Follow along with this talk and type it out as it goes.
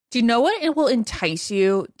Do you know what it will entice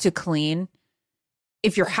you to clean?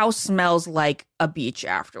 If your house smells like a beach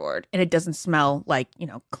afterward and it doesn't smell like,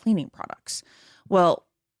 cleaning products. Well,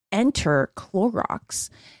 enter Clorox.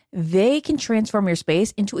 They can transform your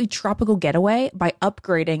space into a tropical getaway by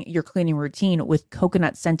upgrading your cleaning routine with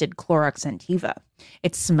coconut-scented Clorox Scentiva.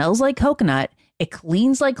 It smells like coconut, it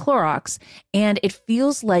cleans like Clorox, and it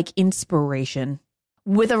feels like inspiration.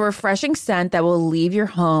 With a refreshing scent that will leave your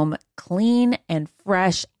home clean and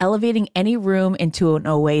fresh, elevating any room into an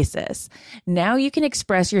oasis. Now you can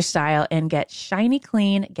express your style and get shiny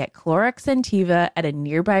clean. Get Clorox Scentiva at a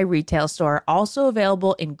nearby retail store, also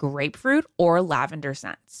available in grapefruit or lavender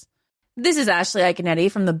scents. This is Ashley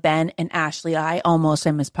Iconetti from the Ben and Ashley I Almost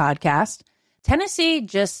Famous podcast. Tennessee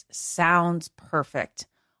just sounds perfect,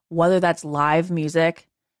 whether that's live music,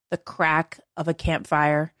 the crack of a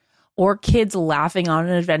campfire, or kids laughing on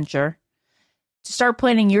an adventure. To start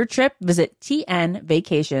planning your trip, visit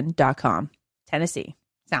tnvacation.com. Tennessee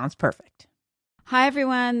sounds perfect. Hi,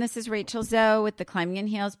 everyone. This is Rachel Zoe with the Climbing in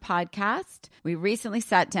Heels podcast. We recently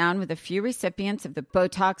sat down with a few recipients of the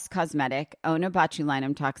Botox Cosmetic,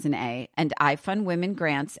 Onabotulinum Toxin A, and iFund Women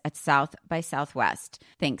grants at South by Southwest,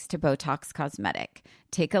 thanks to Botox Cosmetic.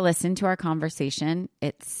 Take a listen to our conversation.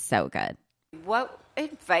 It's so good. What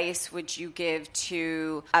advice would you give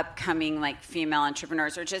to upcoming female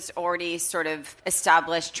entrepreneurs or just already sort of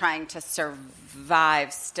established trying to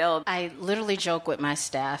survive still? I literally joke with my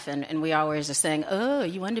staff and we always are saying, oh,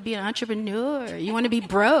 you want to be an entrepreneur? You want to be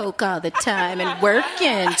broke all the time and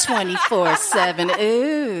working 24/7.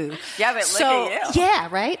 Ooh. Yeah, but look at you. Yeah,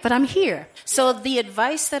 right? But I'm here. So the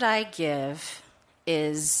advice that I give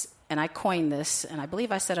is, and I coined this, and I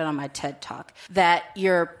believe I said it on my TED Talk, that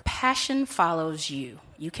your passion follows you.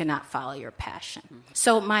 You cannot follow your passion. Mm-hmm.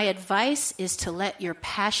 So my advice is to let your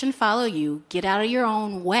passion follow you, get out of your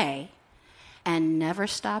own way, and never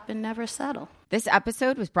stop and never settle. This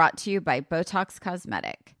episode was brought to you by Botox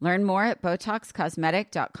Cosmetic. Learn more at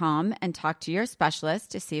BotoxCosmetic.com and talk to your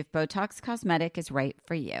specialist to see if Botox Cosmetic is right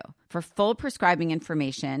for you. For full prescribing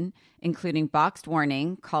information, including boxed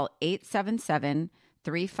warning, call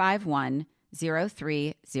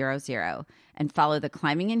 877-351-0300 and follow the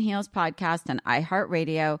Climbing in Heels podcast on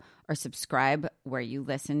iHeartRadio or subscribe where you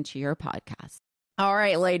listen to your podcast. All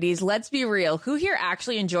right, ladies, let's be real. Who here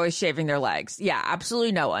actually enjoys shaving their legs? Yeah,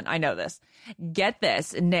 absolutely no one. I know this. Get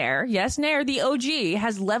this. Nair, yes, Nair, the OG,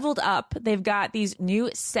 has leveled up. They've got these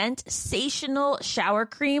new sensational shower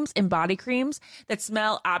creams and body creams that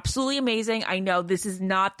smell absolutely amazing. I know this is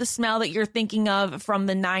not the smell that you're thinking of from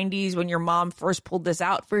the 90s when your mom first pulled this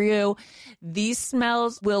out for you. These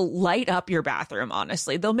smells will light up your bathroom,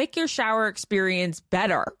 honestly. They'll make your shower experience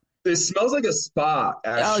better. It smells like a spa,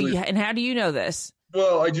 actually. Oh, yeah. And how do you know this?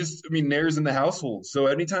 Well, Nair's in the household. So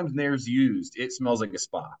anytime Nair's used, it smells like a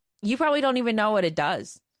spa. You probably don't even know what it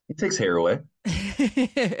does. It takes hair away.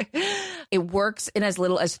 It works in as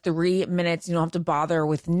little as 3 minutes. You don't have to bother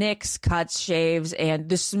with nicks, cuts, shaves, and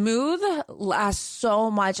the smooth lasts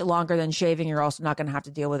so much longer than shaving. You're also not going to have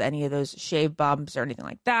to deal with any of those shave bumps or anything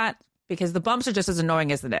like that because the bumps are just as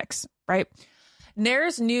annoying as the nicks, right?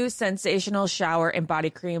 Nair's new sensational shower and body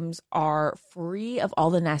creams are free of all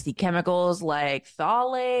the nasty chemicals like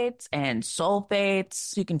phthalates and sulfates.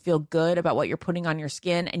 So you can feel good about what you're putting on your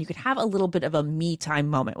skin, and you can have a little bit of a me time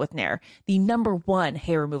moment with Nair, the #1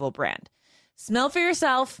 hair removal brand. Smell for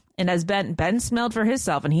yourself, and as Ben smelled for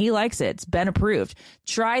himself, and he likes it. It's Ben approved.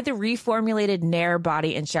 Try the reformulated Nair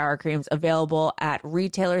body and shower creams available at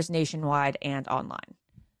retailers nationwide and online.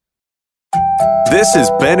 This is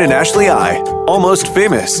Ben and Ashley I, Almost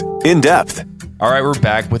Famous, In Depth. All right, we're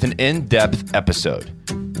back with an in-depth episode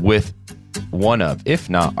with one of, if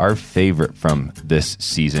not our favorite from this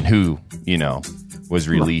season, who, was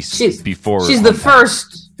released before. She's the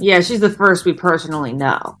first. Yeah, she's the first we personally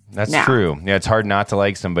know. That's now. true. Yeah, it's hard not to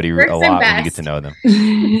like somebody a lot when you get to know them.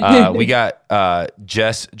 We got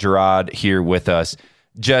Jess Girod here with us.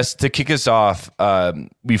 Jess, to kick us off,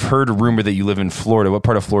 we've heard a rumor that you live in Florida. What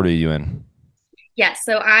part of Florida are you in? Yes,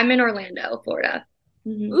 so I'm in Orlando, Florida.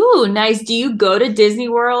 Mm-hmm. Ooh, nice. Do you go to Disney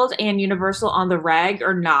World and Universal on the reg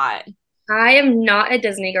or not? I am not a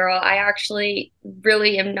Disney girl. I actually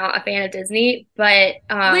really am not a fan of Disney, but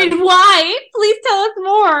wait, why? Please tell us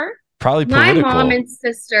more. Probably My political. mom and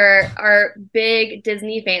sister are big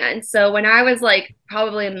Disney fans. So when I was like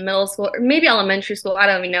probably in middle school or maybe elementary school, I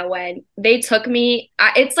don't even know when, they took me.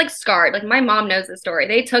 It's like scarred. Like my mom knows the story.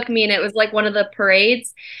 They took me and it was like one of the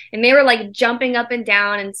parades and they were like jumping up and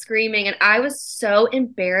down and screaming. And I was so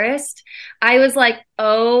embarrassed. I was like,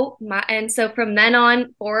 oh my. And so from then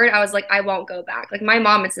on forward, I was like, I won't go back. Like my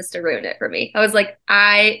mom and sister ruined it for me. I was like,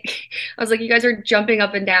 I was like, you guys are jumping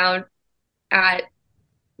up and down at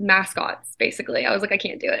mascots basically. I was like, I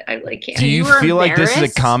can't do it. I like can't. Do you feel like this is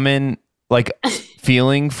a common like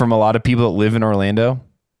feeling from a lot of people that live in Orlando?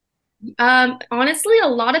 Honestly, a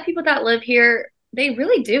lot of people that live here, they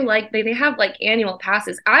really do like they have like annual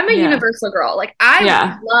passes. I'm a Universal girl. Like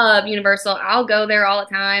I love Universal. I'll go there all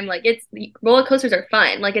the time. Like it's roller coasters are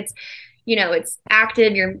fun. Like it's it's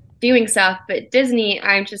active, you're doing stuff, but Disney,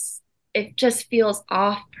 it just feels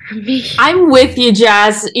off for me. I'm with you,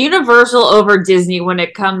 Jess. Universal over Disney when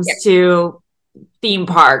it comes to theme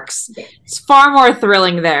parks. It's far more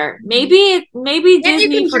thrilling there. Maybe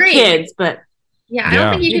Disney for kids, but I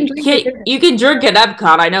don't think you can drink. You can drink at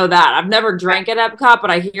Epcot. I know that. I've never drank at Epcot,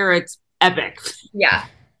 but I hear it's epic. Yeah.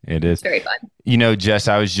 It is. It's very fun. Jess,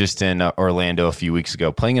 I was just in Orlando a few weeks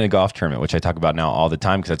ago playing in a golf tournament, which I talk about now all the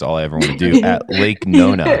time because that's all I ever want to do at Lake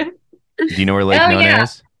Nona. Do you know where Lake Nona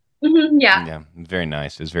is? Mm-hmm, yeah. Yeah. Very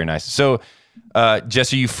nice. It's very nice. So,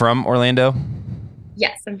 Jess, are you from Orlando?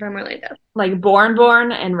 Yes, I'm from Orlando. Like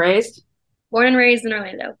born and raised? Born and raised in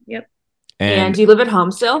Orlando. Yep. And do you live at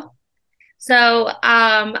home still? So,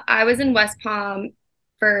 I was in West Palm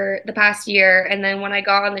for the past year, and then when I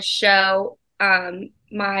got on the show,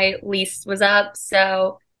 my lease was up,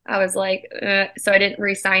 so I was like, so I didn't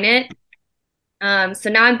re-sign it.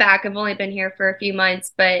 So now I'm back. I've only been here for a few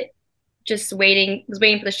months, but just waiting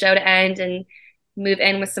for the show to end and move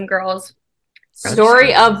in with some girls.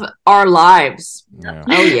 Story of our lives. Yeah.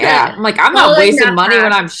 Oh yeah. I'm like, I'm not wasting money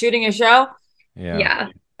when I'm shooting a show. Yeah.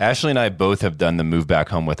 Ashley and I both have done the move back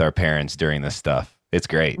home with our parents during this stuff. It's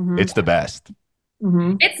great. Mm-hmm. It's the best.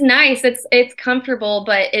 Mm-hmm. It's nice. It's comfortable,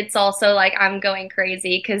 but it's also like I'm going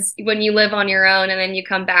crazy because when you live on your own and then you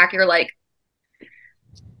come back, you're like,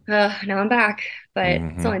 now I'm back. But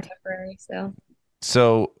it's only temporary.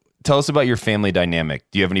 So tell us about your family dynamic.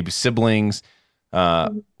 Do you have any siblings?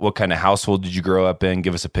 What kind of household did you grow up in?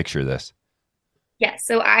 Give us a picture of this. Yeah,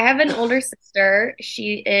 so I have an older sister.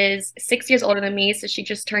 She is 6 years older than me, so she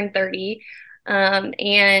just turned 30.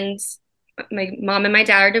 And my mom and my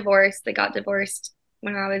dad are divorced. They got divorced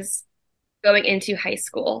when I was going into high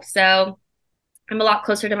school. So I'm a lot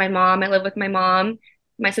closer to my mom. I live with my mom.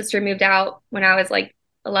 My sister moved out when I was like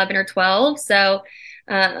 11 or 12. So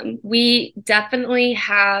we definitely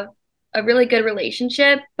have a really good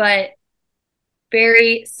relationship, but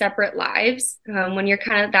very separate lives. When you're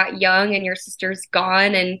kind of that young and your sister's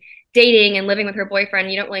gone and dating and living with her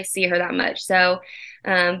boyfriend, you don't really see her that much. So,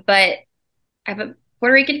 but I have a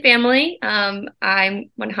Puerto Rican family. I'm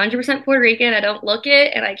 100% Puerto Rican. I don't look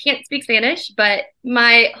it and I can't speak Spanish, but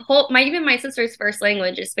even my sister's first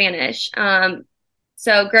language is Spanish.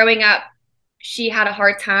 So growing up, she had a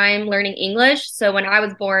hard time learning English. So when I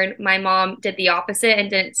was born, my mom did the opposite and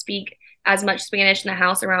didn't speak as much Spanish in the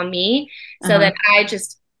house around me. So then I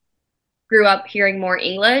just grew up hearing more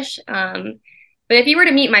English. But if you were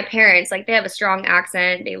to meet my parents, like they have a strong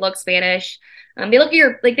accent, they look Spanish. They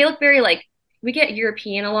look very like, we get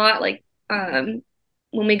European a lot. Like when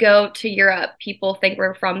we go to Europe, people think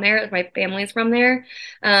we're from there. Like my family's from there.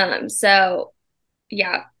 So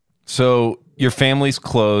yeah. So your family's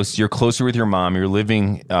close. You're closer with your mom. You're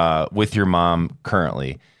living with your mom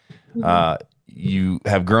currently. You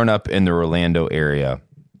have grown up in the Orlando area.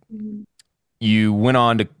 You went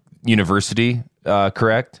on to university,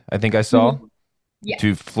 correct? I think I saw. Yeah.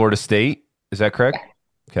 To Florida State. Is that correct?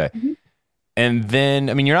 Yeah. Okay. Mm-hmm. And then,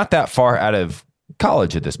 I mean, you're not that far out of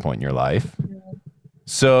college at this point in your life.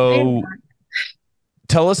 So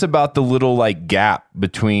tell us about the little like gap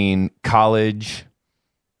between college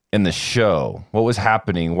and the show. What was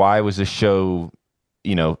happening? Why was the show,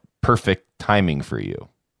 perfect timing for you?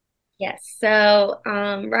 Yes. So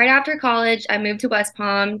right after college, I moved to West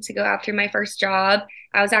Palm to go after my first job.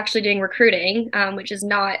 I was actually doing recruiting, which is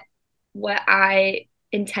not what I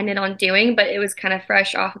intended on doing, but it was kind of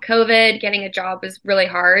fresh off of COVID. Getting a job was really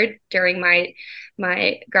hard during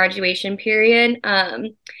my graduation period.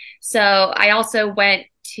 So I also went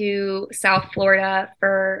to South Florida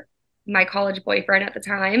for my college boyfriend at the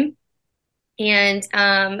time. And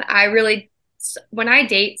when I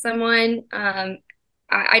date someone,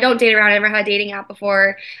 I don't date around. I never had a dating app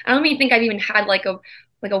before. I don't even think I've even had like a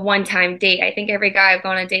one-time date. I think every guy I've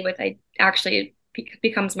gone on a date with, I actually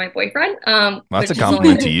becomes my boyfriend. That's a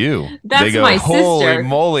compliment to you. That's they go, my holy sister.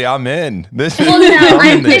 moly, I'm in. This is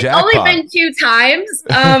it's only been 2 times.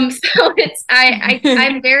 So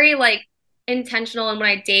I'm very like intentional in when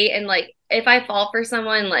I date, and like if I fall for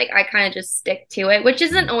someone, like I kind of just stick to it, which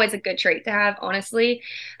isn't always a good trait to have, honestly.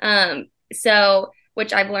 So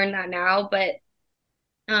which I've learned that now, but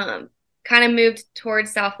kind of moved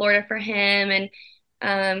towards South Florida for him,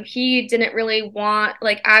 and he didn't really want,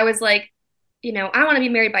 like I was like, I want to be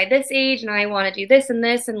married by this age, and I want to do this and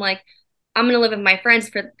this, and like I'm gonna live with my friends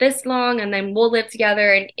for this long, and then we'll live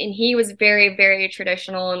together. And he was very, very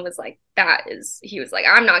traditional, and was like, he was like,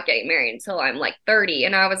 I'm not getting married until I'm like 30.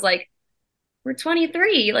 And I was like, we're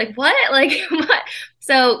 23. Like, what? Like, what?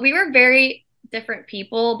 So we were very different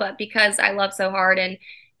people, but because I love so hard, and,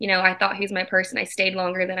 I thought he was my person, I stayed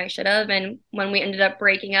longer than I should have. And when we ended up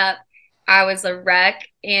breaking up, I was a wreck,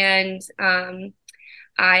 and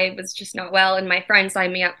I was just not well. And my friend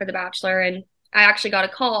signed me up for The Bachelor, and I actually got a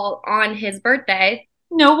call on his birthday.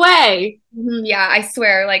 No way. Yeah, I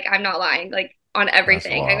swear, like I'm not lying, like on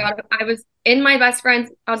everything. I was in my best friend's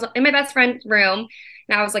room,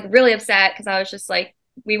 and I was like really upset because I was just like,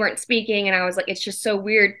 we weren't speaking, and I was like, it's just so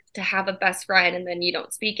weird to have a best friend and then you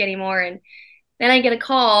don't speak anymore. And then I get a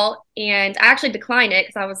call, and I actually declined it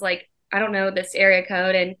because I was like, I don't know this area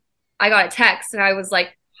code. And I got a text, and I was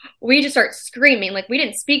like, we just start screaming. Like we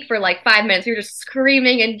didn't speak for like 5 minutes. We were just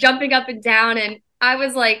screaming and jumping up and down. And I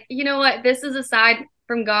was like, you know what? This is a sign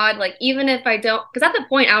from God. Like, even if I don't, because at the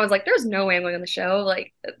point I was like, there's no way I'm going on the show.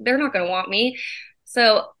 Like, they're not going to want me.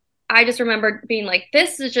 So I just remembered being like,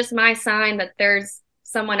 this is just my sign that there's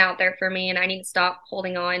someone out there for me, and I need to stop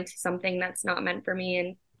holding on to something that's not meant for me.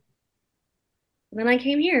 And then I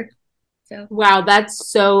came here. So wow, that's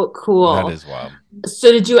so cool. That is wild.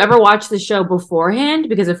 So did you ever watch the show beforehand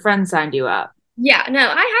because a friend signed you up? Yeah, no,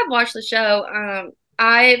 I have watched the show.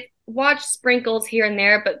 I've watched sprinkles here and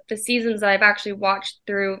there, but the seasons that I've actually watched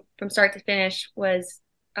through from start to finish was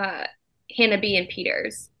Hannah B and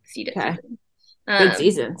Peter's season. Good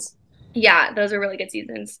seasons. Yeah, those are really good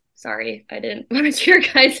seasons. Sorry, I didn't want to your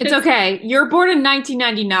guys. It's okay. You're born in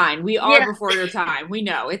 1999. We are before your time. We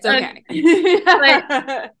know. It's okay.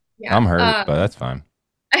 But, yeah, I'm hurt, but that's fine.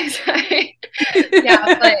 Sorry.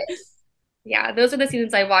 Yeah, those are the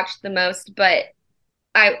seasons I watched the most, but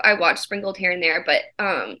I watched sprinkled here and there, but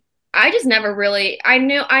I just never really, I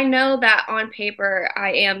know that on paper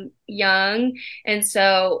I am young, and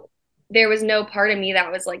so there was no part of me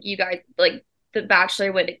that was like, you guys, like The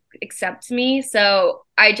Bachelor would accept me. So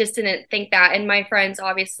I just didn't think that. And my friends,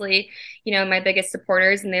 obviously, my biggest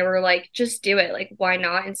supporters, and they were like, just do it. Like, why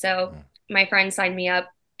not? And so my friend signed me up,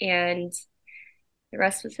 and the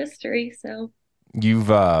rest was history. So you've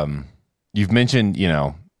mentioned,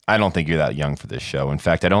 I don't think you're that young for this show. In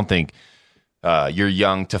fact, I don't think you're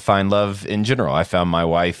young to find love in general. I found my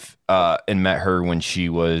wife and met her when she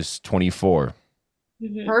was 24.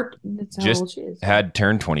 That's how old she is. Had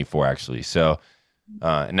turned 24 actually. So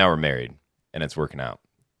and now we're married, and it's working out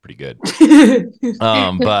pretty good.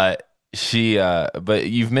 But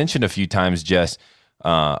you've mentioned a few times, Jess,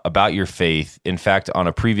 about your faith. In fact, on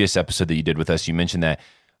a previous episode that you did with us, you mentioned that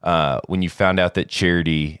when you found out that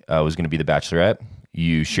Charity was going to be the Bachelorette,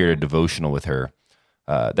 you shared a devotional with her.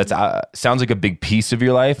 That sounds like a big piece of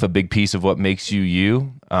your life, a big piece of what makes you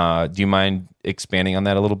you. Do you mind expanding on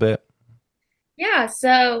that a little bit? Yeah,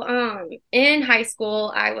 so in high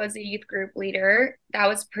school, I was a youth group leader. That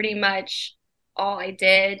was pretty much all I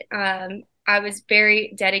did. I was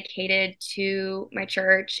very dedicated to my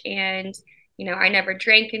church, and I never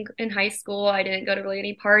drank in high school. I didn't go to really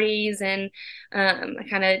any parties, and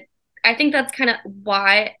I think that's kind of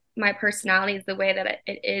why my personality is the way that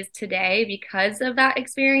it is today, because of that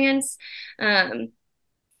experience.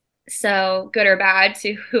 So good or bad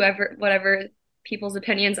to whatever people's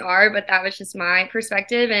opinions are, but that was just my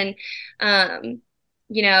perspective. And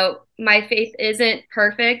my faith isn't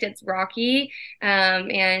perfect, it's rocky,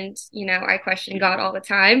 and I question God all the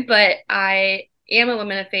time, but I am a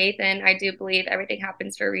woman of faith, and I do believe everything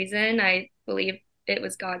happens for a reason. I believe it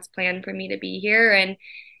was God's plan for me to be here. And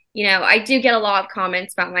I do get a lot of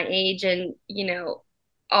comments about my age, and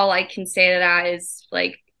all I can say to that is,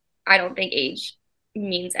 like, I don't think age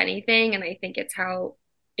means anything, and I think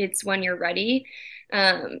it's when you're ready.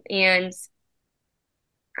 And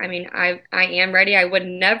I mean, I am ready. I would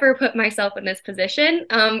never put myself in this position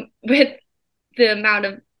with the amount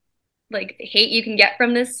of like hate you can get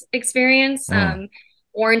from this experience,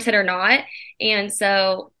 warranted or not. And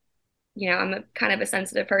so, I'm a kind of a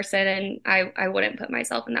sensitive person, and I wouldn't put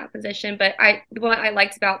myself in that position. But what I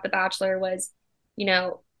liked about The Bachelor was,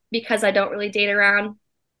 because I don't really date around,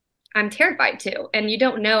 I'm terrified to. And you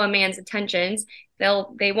don't know a man's intentions.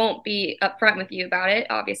 They won't be upfront with you about it,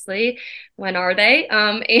 obviously. When are they?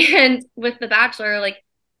 And with The Bachelor, like,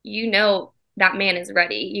 you know that man is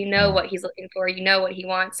ready. You know what he's looking for. You know what he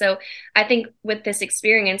wants. So I think with this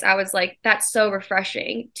experience, I was like, that's so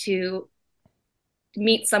refreshing to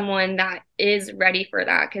meet someone that is ready for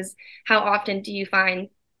that. Because how often do you find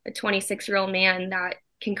a 26-year-old man that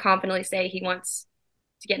can confidently say he wants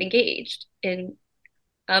to get engaged in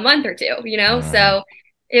a month or two, you know? So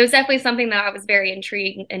it was definitely something that I was very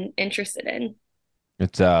intrigued and interested in.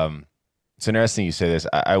 It's interesting you say this.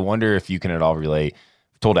 I wonder if you can at all relate.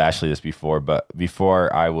 I've told Ashley this before, but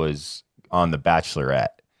before I was on The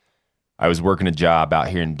Bachelorette, I was working a job out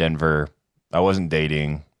here in Denver. I wasn't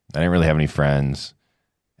dating. I didn't really have any friends.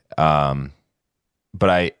 But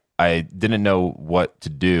I didn't know what to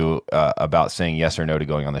do about saying yes or no to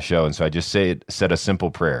going on the show. And so I just said a simple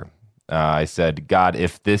prayer. I said, God,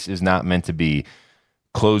 if this is not meant to be,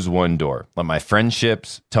 close one door. Let my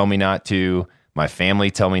friendships tell me not to, my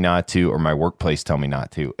family tell me not to, or my workplace tell me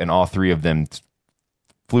not to. And all three of them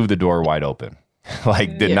flew the door wide open.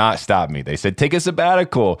 Did not stop me. They said, take a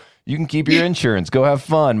sabbatical. You can keep your insurance. Go have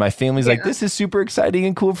fun. My family's like, this is super exciting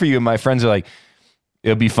and cool for you. And my friends are like,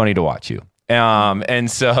 it'll be funny to watch you. And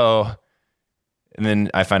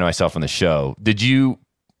then I find myself on the show. Did you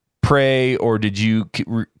pray, or did you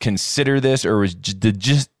consider this, or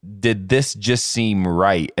did this just seem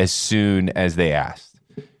right as soon as they asked?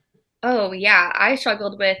 Oh yeah, I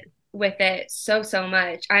struggled with it so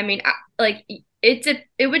much. I mean, it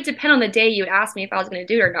would depend on the day you would ask me if I was going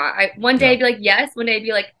to do it or not. One day I'd be like yes, one day I'd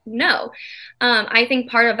be like no. I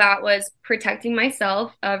think part of that was protecting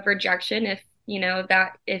myself of rejection if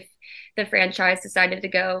the franchise decided to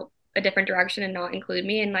go a different direction and not include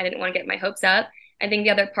me, and I didn't want to get my hopes up. I think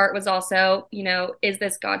the other part was also, is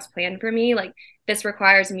this God's plan for me? Like, this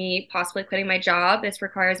requires me possibly quitting my job. This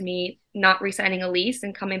requires me not re-signing a lease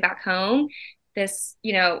and coming back home. This,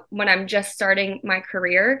 when I'm just starting my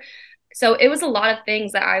career. So it was a lot of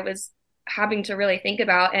things that I was having to really think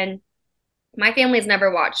about. And my family has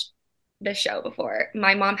never watched this show before.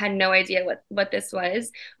 My mom had no idea what this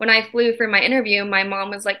was. When I flew for my interview, my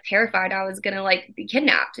mom was like terrified I was gonna be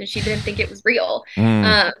kidnapped, and she didn't think it was real.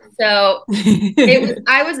 So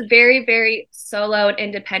I was very, very solo and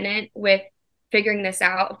independent with figuring this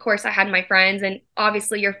out. Of course, I had my friends, and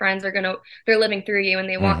obviously your friends they're living through you and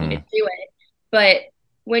they want you to do it. But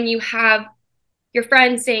when you have your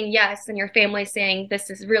friends saying yes and your family saying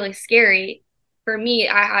this is really scary, for me,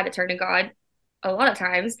 I had to turn to God a lot of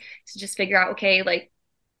times to just figure out, okay,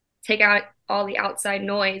 take out all the outside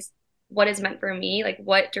noise. What is meant for me?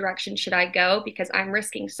 What direction should I go? Because I'm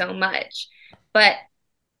risking so much. But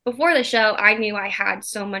before the show, I knew I had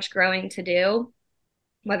so much growing to do,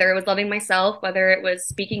 whether it was loving myself, whether it was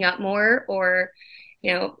speaking up more, or,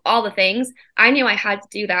 all the things. I knew I had to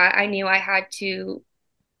do that. I knew I had to,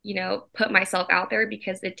 put myself out there,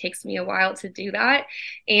 because it takes me a while to do that.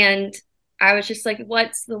 And I was just like,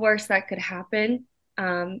 what's the worst that could happen?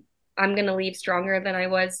 I'm going to leave stronger than I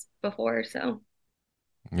was before. So.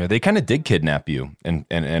 Yeah, they kind of did kidnap you in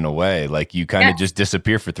a way. You kind of just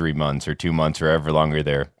disappear for 3 months or 2 months or ever longer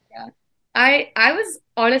there. Yeah. I was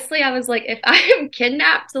honestly, I was like, if I am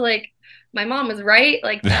kidnapped, my mom was right.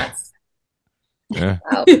 That's. Yeah.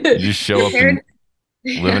 Wow. You just show up and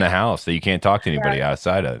live in a house that you can't talk to anybody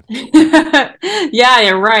outside of. Yeah,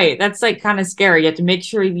 you're right. That's kind of scary. You have to make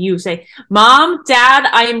sure you say, Mom, Dad,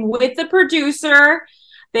 I'm with the producer.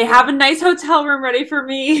 They have a nice hotel room ready for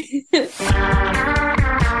me.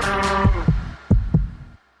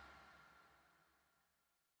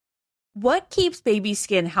 What keeps baby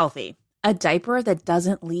skin healthy? A diaper that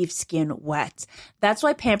doesn't leave skin wet. That's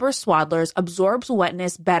why Pampers Swaddlers absorbs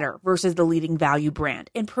wetness better versus the leading value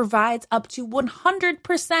brand and provides up to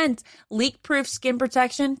 100% leak-proof skin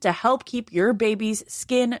protection to help keep your baby's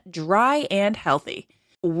skin dry and healthy.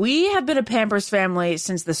 We have been a Pampers family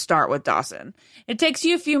since the start with Dawson. It takes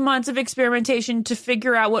you a few months of experimentation to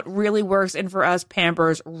figure out what really works, and for us,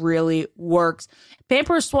 Pampers really works.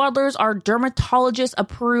 Pampers Swaddlers are dermatologist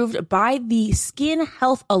approved by the Skin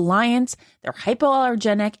Health Alliance. They're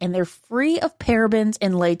hypoallergenic and they're free of parabens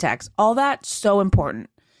and latex. All that so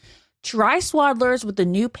important. Try Swaddlers with the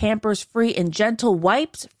new Pampers Free and Gentle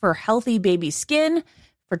wipes for healthy baby skin.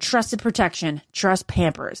 For trusted protection, trust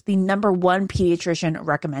Pampers, the #1 pediatrician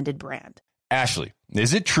recommended brand. Ashley,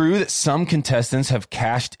 is it true that some contestants have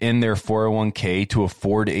cashed in their 401k to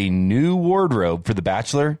afford a new wardrobe for The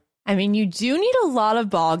Bachelor? I mean, you do need a lot of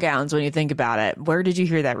ball gowns when you think about it. Where did you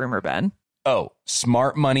hear that rumor, Ben? Oh,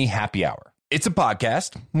 Smart Money Happy Hour. It's a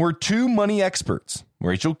podcast where two money experts,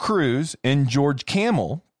 Rachel Cruz and George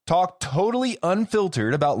Camel, talk totally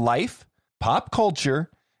unfiltered about life, pop culture,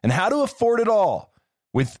 and how to afford it all,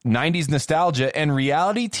 with 90s nostalgia and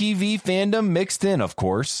reality TV fandom mixed in, of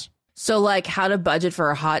course. So, like, how to budget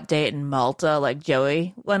for a hot date in Malta, like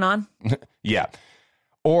Joey went on? Yeah.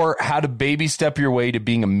 Or how to baby step your way to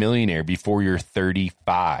being a millionaire before you're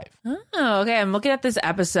 35. Oh, okay. I'm looking at this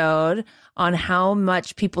episode on how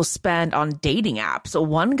much people spend on dating apps. So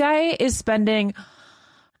one guy is spending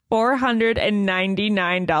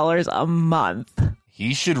 $499 a month.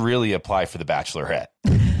 He should really apply for the Bachelorette.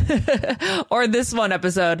 Or this one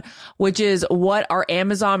episode, which is what our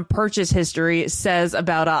Amazon purchase history says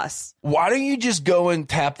about us. Why don't you just go and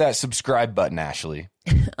tap that subscribe button, Ashley?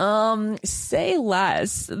 Say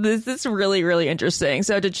less. This is really, really interesting.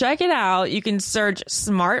 So to check it out, you can search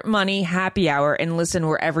Smart Money Happy Hour and listen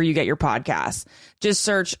wherever you get your podcasts. Just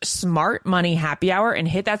search Smart Money Happy Hour and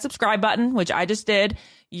hit that subscribe button, which I just did.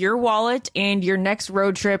 Your wallet and your next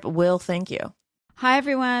road trip will thank you. Hi,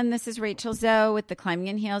 everyone. This is Rachel Zoe with the Climbing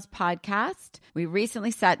in Heels podcast. We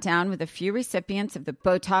recently sat down with a few recipients of the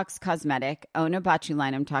Botox Cosmetic,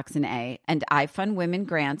 Onabotulinum Toxin A, and iFund Women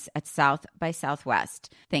grants at South by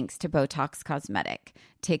Southwest, thanks to Botox Cosmetic.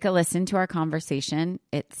 Take a listen to our conversation.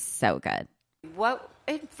 It's so good. What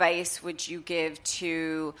advice would you give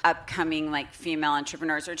to upcoming female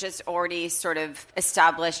entrepreneurs or just already sort of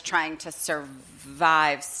established trying to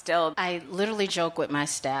survive still? I literally joke with my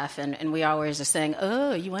staff and we always are saying,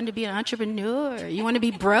 oh, you want to be an entrepreneur? You want to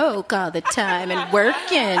be broke all the time and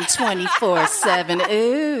working 24/7.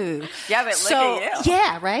 Ooh. Yeah, but look at you.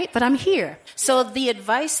 Yeah, right? But I'm here. So the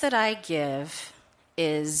advice that I give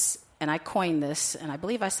is, and I coined this, and I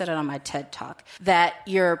believe I said it on my TED Talk, that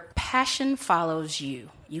your passion follows you.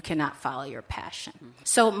 You cannot follow your passion.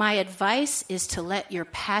 So my advice is to let your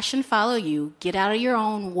passion follow you, get out of your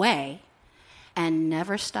own way, and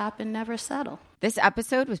never stop and never settle. This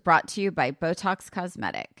episode was brought to you by Botox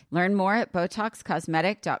Cosmetic. Learn more at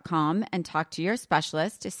BotoxCosmetic.com and talk to your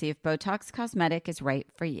specialist to see if Botox Cosmetic is right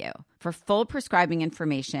for you. For full prescribing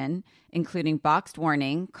information, including boxed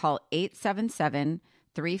warning, call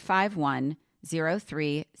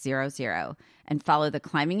 877-351-0300 and follow the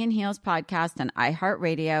Climbing in Heels podcast on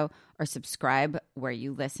iHeartRadio or subscribe where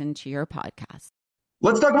you listen to your podcast.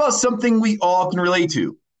 Let's talk about something we all can relate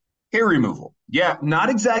to. Hair removal. Yeah, not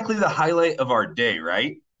exactly the highlight of our day,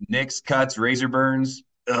 right? Nicks, cuts, razor burns.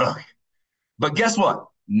 Ugh. But guess what?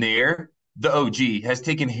 Nair, the OG, has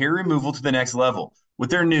taken hair removal to the next level with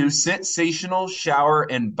their new sensational shower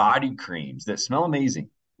and body creams that smell amazing.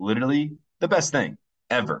 Literally the best thing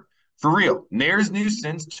ever. For real, Nair's new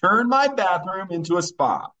scents turned my bathroom into a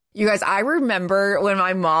spa. You guys, I remember when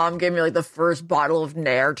my mom gave me the first bottle of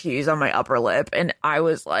Nair to use on my upper lip, and I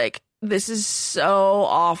was like, this is so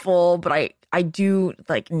awful, but I do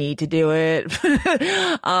need to do it.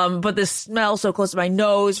 But the smell so close to my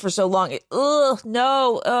nose for so long,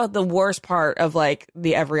 the worst part of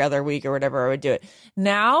the every other week or whatever I would do it.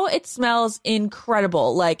 Now it smells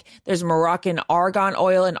incredible. There's Moroccan argan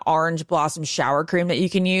oil and orange blossom shower cream that you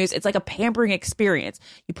can use. It's like a pampering experience.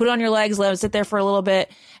 You put it on your legs, let them sit there for a little bit,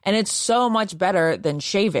 and it's so much better than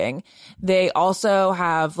shaving. They also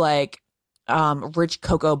have rich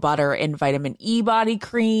cocoa butter and vitamin E body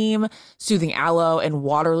cream, soothing aloe and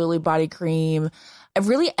water lily body cream.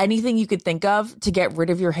 Really anything you could think of to get rid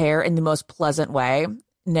of your hair in the most pleasant way,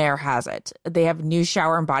 Nair has it. They have new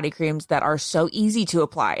shower and body creams that are so easy to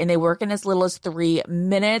apply, and they work in as little as 3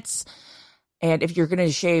 minutes. And if you're going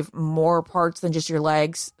to shave more parts than just your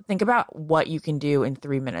legs, think about what you can do in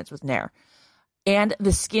 3 minutes with Nair. And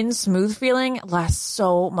the skin smooth feeling lasts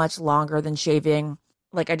so much longer than shaving.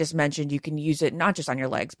 Like I just mentioned, you can use it not just on your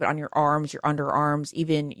legs, but on your arms, your underarms,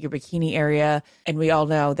 even your bikini area. And we all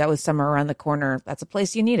know that with summer around the corner, that's a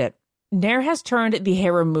place you need it. Nair has turned the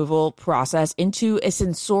hair removal process into a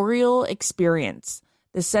sensorial experience.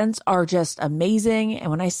 The scents are just amazing.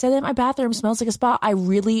 And when I say that my bathroom smells like a spa, I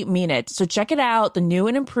really mean it. So check it out. The new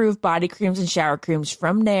and improved body creams and shower creams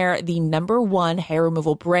from Nair, the #1 hair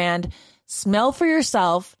removal brand. Smell for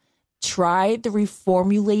yourself. Try the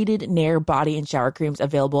reformulated Nair body and shower creams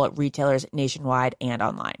available at retailers nationwide and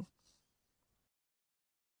online.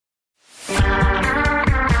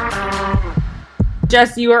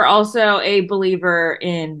 Jess, you are also a believer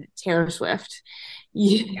in Taylor Swift.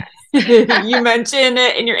 You mentioned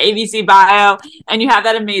it in your ABC bio, and you have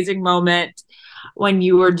that amazing moment when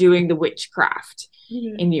you were doing the witchcraft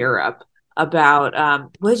in Europe about,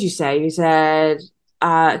 what did you say? You said...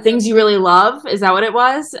 things you really love. Is that what it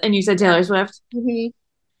was? And you said Taylor Swift?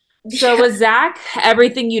 Mm-hmm. So was Zach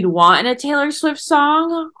everything you'd want in a Taylor Swift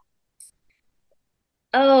song?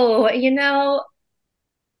 Oh,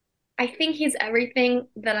 I think he's everything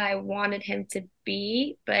that I wanted him to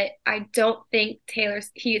be, but I don't think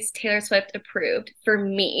he is Taylor Swift approved for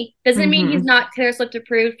me. Doesn't mean he's not Taylor Swift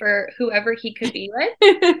approved for whoever he could be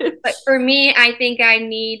with. But for me, I think I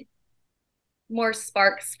need more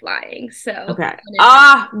sparks flying. So okay.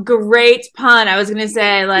 Great pun. I was gonna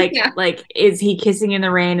say like is he kissing in the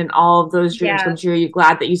rain and all of those dreams come true? Are you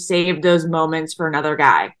glad that you saved those moments for another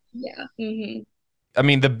guy? Yeah. I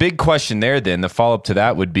mean, the big question there then, the follow-up to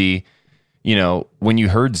that would be, you know, when you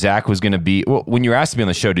heard Zach was going to be, well, when you were asked to be on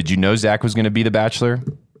the show, did you know Zach was going to be the Bachelor?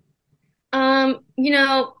 You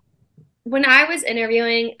know, when I was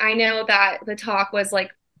interviewing, I know that the talk was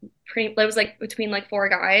like it was like between like 4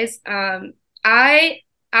 guys. I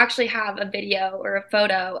actually have a video or a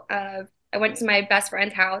photo of I went to my best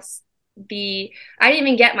friend's house. I didn't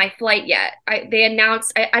even get my flight yet. They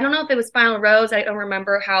announced, I don't know if it was Final Rose. I don't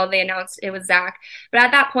remember how they announced it was Zach. But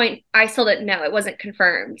at that point, I still didn't know. It wasn't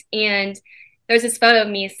confirmed. And there's this photo of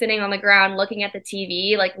me sitting on the ground looking at the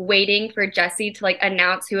TV, like waiting for Jesse to like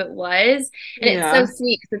announce who it was. And it's so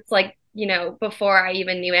sweet because it's like, you know, before I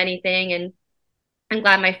even knew anything. And I'm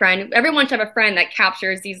glad everyone should have a friend that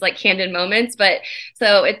captures these like candid moments. But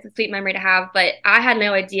so it's a sweet memory to have. But I had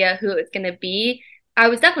no idea who it was going to be. I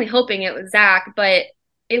was definitely hoping it was Zach, but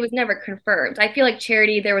it was never confirmed. I feel like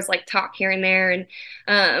Charity, there was like talk here and there,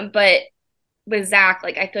 and but with Zach,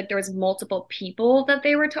 like I feel like there was multiple people that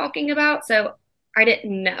they were talking about, so I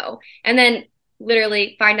didn't know. And then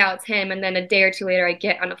literally find out it's him, and then a day or two later, I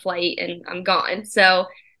get on a flight and I'm gone. So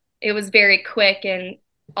it was very quick and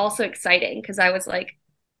also exciting because I was like,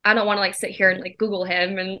 I don't want to like sit here and like Google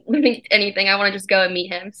him and anything. I want to just go and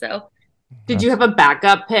meet him. So. Did you have a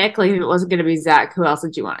backup pick? Like if it wasn't going to be Zach, who else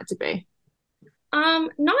did you want it to be?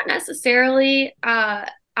 Not necessarily.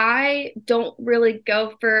 I don't really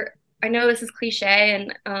go for, I know this is cliche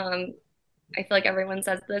and I feel like everyone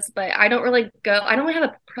says this, but I don't really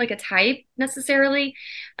have a type necessarily.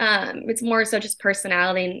 It's more so just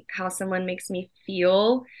personality and how someone makes me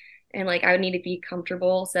feel, and like I would need to be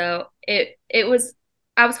comfortable. So I was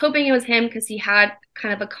hoping it was him because he had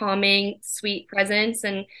kind of a calming, sweet presence,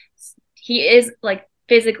 and he is like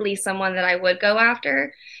physically someone that I would go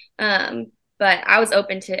after. But I was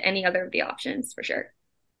open to any other of the options for sure.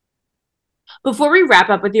 Before we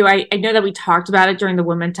wrap up with you, I know that we talked about it during the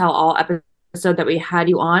Women Tell All episode that we had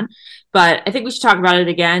you on, but I think we should talk about it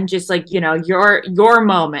again. Just like, you know, your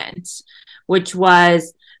moment, which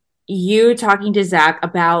was you talking to Zach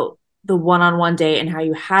about the one-on-one date and how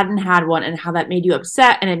you hadn't had one and how that made you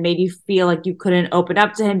upset and it made you feel like you couldn't open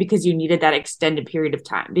up to him because you needed that extended period of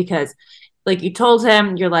time. Because like you told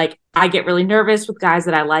him, you're like, I get really nervous with guys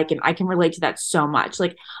that I like and I can relate to that so much.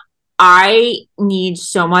 Like I need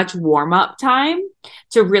so much warm-up time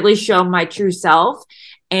to really show my true self.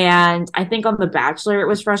 And I think on The Bachelor, it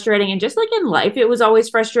was frustrating. And just like in life, it was always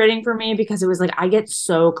frustrating for me because it was like, I get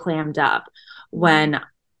so clammed up when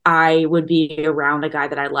I would be around a guy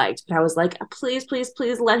that I liked. But I was like, please, please,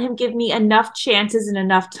 please let him give me enough chances and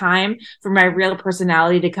enough time for my real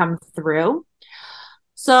personality to come through.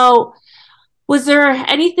 So was there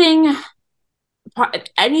anything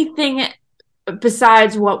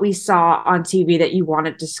besides what we saw on TV that you want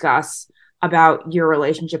to discuss about your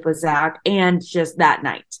relationship with Zach and just that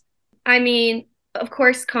night? I mean, of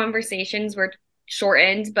course, conversations were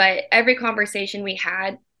shortened, but every conversation we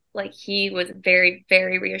had, like he was very,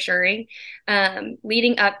 very reassuring.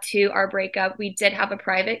 Leading up to our breakup, we did have a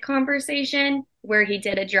private conversation where he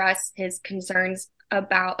did address his concerns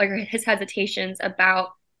about, or his hesitations about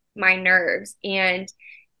my nerves and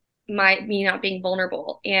me not being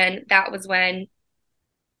vulnerable. And that was when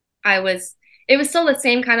it was still the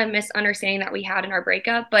same kind of misunderstanding that we had in our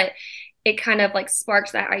breakup, but it kind of like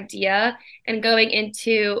sparked that idea and going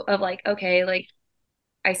into of like, okay, like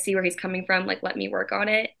I see where he's coming from. Like, let me work on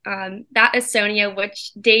it. That Estonia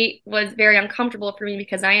witch date was very uncomfortable for me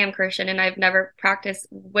because I am Christian and I've never practiced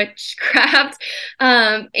witchcraft.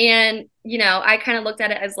 And, you know, I kind of looked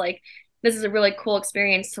at it as like, this is a really cool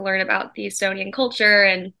experience to learn about the Estonian culture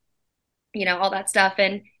and, you know, all that stuff.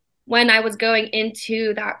 And when I was going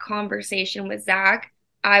into that conversation with Zach,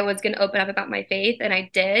 I was going to open up about my faith. And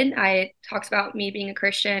I did. I talked about me being a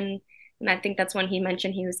Christian. And I think that's when he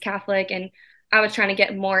mentioned he was Catholic. And I was trying to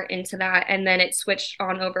get more into that. And then it switched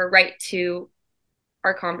on over right to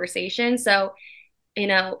our conversation. So, you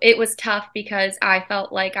know, it was tough because I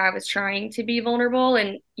felt like I was trying to be vulnerable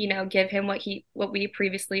and, you know, give him what we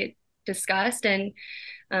previously discussed. And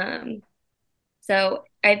so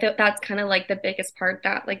I thought that's kind of like the biggest part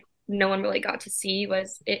that like no one really got to see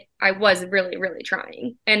was it. I was really, really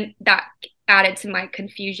trying. And that added to my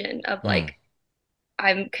confusion of like,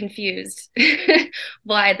 I'm confused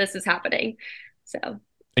why this is happening. So,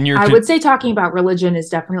 and I would say talking about religion is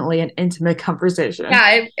definitely an intimate conversation.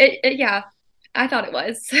 Yeah, yeah, I thought it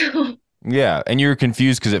was. Yeah, and you were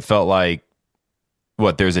confused because it felt like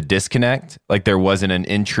there's a disconnect, like there wasn't an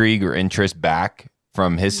intrigue or interest back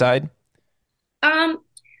from his side.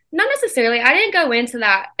 Not necessarily. I didn't go into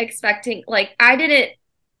that expecting, like, I didn't,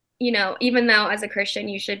 even though as a Christian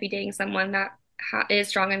you should be dating someone that is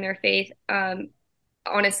strong in their faith.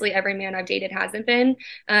 Honestly, every man I've dated hasn't been.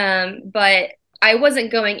 But I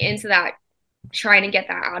wasn't going into that trying to get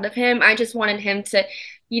that out of him. I just wanted him to,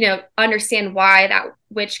 understand why that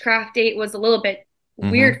witchcraft date was a little bit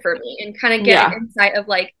weird for me, and kind of get an insight of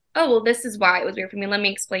like, oh, well, this is why it was weird for me. Let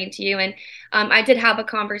me explain to you. And I did have a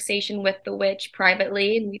conversation with the witch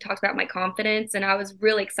privately, and we talked about my confidence, and I was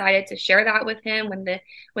really excited to share that with him.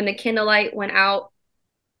 When the candlelight went out,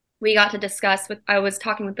 we got to discuss I was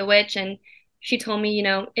talking with the witch, and she told me,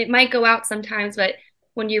 it might go out sometimes, but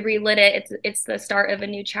when you relit it, it's the start of a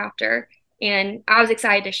new chapter. And I was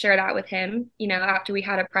excited to share that with him, after we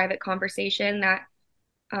had a private conversation that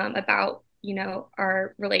about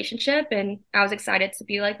our relationship. And I was excited to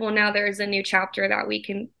be like, well, now there's a new chapter that we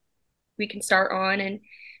can start on. And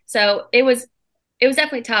so it was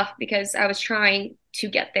definitely tough because I was trying to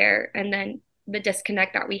get there, and then the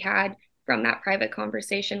disconnect that we had from that private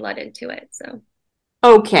conversation led into it. So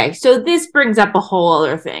okay, so this brings up a whole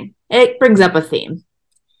other thing. It brings up a theme.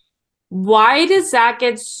 Why does Zach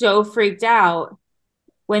get so freaked out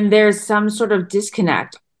when there's some sort of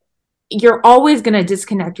disconnect? You're always going to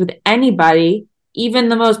disconnect with anybody, even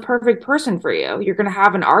the most perfect person for you. You're going to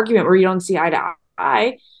have an argument where you don't see eye to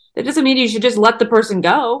eye. That doesn't mean you should just let the person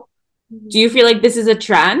go. Do you feel like this is a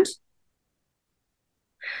trend?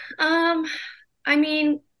 I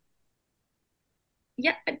mean,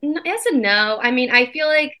 yeah, yes and no. I mean, I feel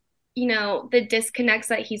like, the disconnects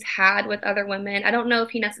that he's had with other women, I don't know if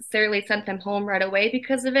he necessarily sent them home right away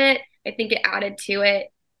because of it. I think it added to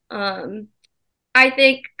it. I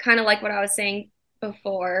think kind of like what I was saying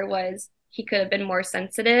before was he could have been more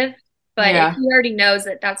sensitive, but if he already knows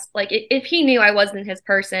that that's like, if he knew I wasn't his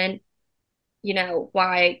person,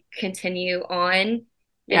 why continue on?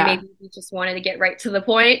 And maybe he just wanted to get right to the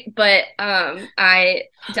point, but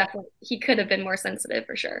he could have been more sensitive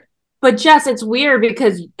for sure. But Jess, it's weird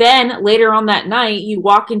because then later on that night, you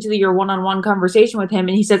walk into your one-on-one conversation with him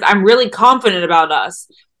and he says, I'm really confident about us.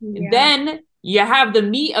 Yeah. Then you have the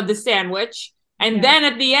meat of the sandwich. And then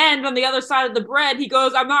at the end, on the other side of the bread, he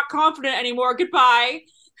goes, I'm not confident anymore. Goodbye.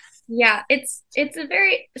 Yeah, it's a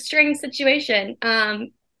very strange situation. I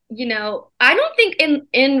don't think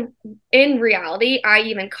in reality I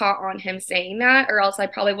even caught on him saying that, or else I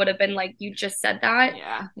probably would have been like, you just said that.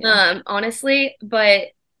 Yeah. Honestly, but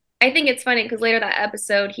I think it's funny because later that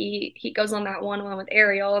episode he goes on that one with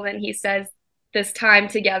Ariel, and then he says this time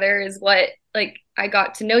together is what, like, I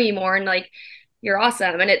got to know you more, and like, you're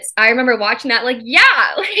awesome. And I remember watching that, like,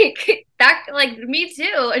 yeah, like that, like me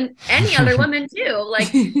too, and any other woman too.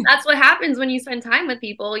 Like, that's what happens when you spend time with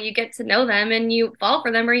people. You get to know them and you fall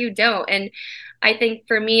for them or you don't. And I think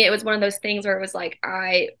for me, it was one of those things where it was like,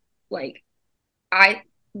 I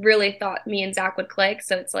really thought me and Zach would click.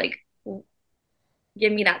 So it's like,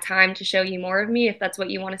 give me that time to show you more of me if that's what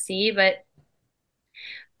you want to see. But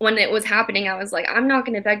when it was happening, I was like, I'm not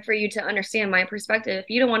going to beg for you to understand my perspective. If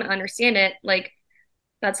you don't want to understand it, like,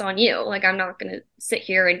 that's on you. Like, I'm not going to sit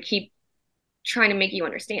here and keep trying to make you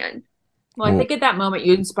understand. Well, I think at that moment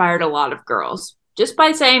you inspired a lot of girls just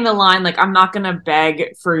by saying the line, like, I'm not going to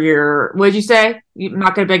beg for your, what'd you say? I'm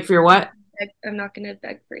not going to beg for your what? I'm not going to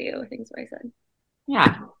beg for you, I think is what I said.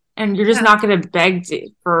 Yeah. And you're just not going to beg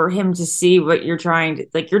for him to see what you're trying to,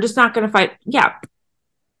 like, you're just not going to fight. Yeah.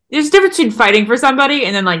 There's a difference between fighting for somebody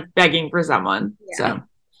and then like begging for someone. Yeah. So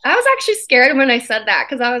I was actually scared when I said that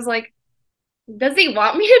because I was like, does he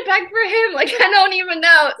want me to beg for him? Like, I don't even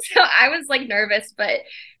know. So I was like nervous, but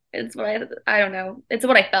it's what I don't know. It's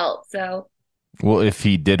what I felt. So, well, if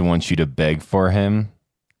he did want you to beg for him,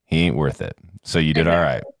 he ain't worth it. So you did all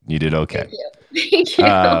right. You did okay. Thank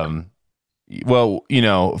you.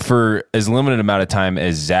 Well, for as limited amount of time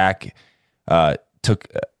as Zach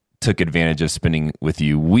took advantage of spending with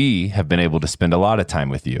you, we have been able to spend a lot of time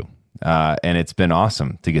with you. And it's been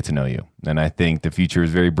awesome to get to know you. And I think the future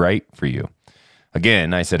is very bright for you.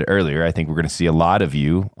 Again, I said it earlier, I think we're going to see a lot of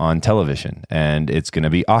you on television, and it's going to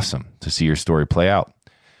be awesome to see your story play out.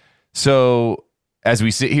 So as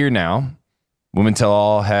we sit here now, Women Tell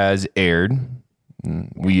All has aired.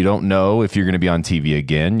 We don't know if you're going to be on TV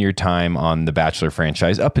again. Your time on the Bachelor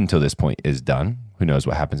franchise up until this point is done. Who knows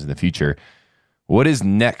what happens in the future. What is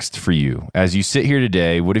next for you? As you sit here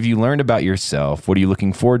today, what have you learned about yourself? What are you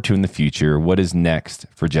looking forward to in the future? What is next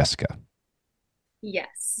for Jessica? Yes.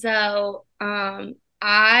 So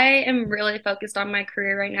I am really focused on my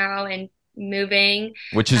career right now and moving.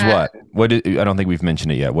 Which is what? I don't think we've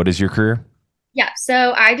mentioned it yet. What is your career? Yeah.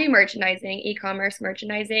 So I do merchandising, e-commerce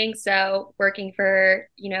merchandising. So working for,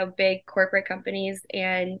 big corporate companies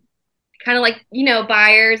and kind of like,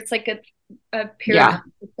 buyers. It's like a pure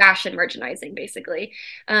fashion merchandising, basically.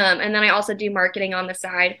 And then I also do marketing on the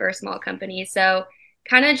side for a small company. So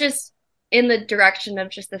kind of just in the direction of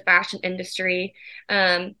just the fashion industry.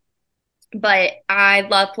 But I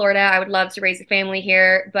love Florida. I would love to raise a family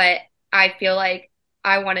here, but I feel like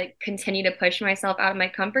I want to continue to push myself out of my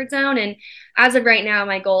comfort zone. And as of right now,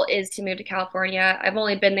 my goal is to move to California. I've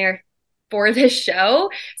only been there for this show.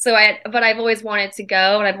 But I've always wanted to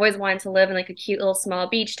go, and I've always wanted to live in like a cute little small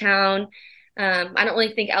beach town. I don't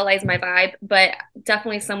really think LA is my vibe, but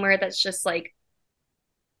definitely somewhere that's just like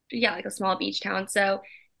a small beach town. So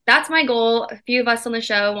that's my goal. A few of us on the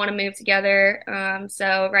show want to move together.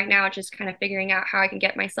 So right now, just kind of figuring out how I can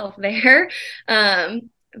get myself there.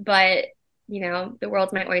 But the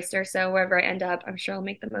world's my oyster. So wherever I end up, I'm sure I'll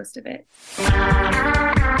make the most of it.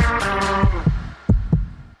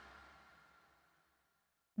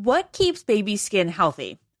 What keeps baby skin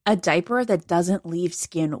healthy? A diaper that doesn't leave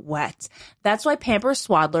skin wet. That's why Pampers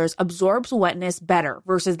Swaddlers absorbs wetness better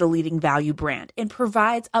versus the leading value brand and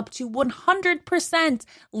provides up to 100%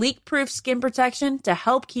 leak-proof skin protection to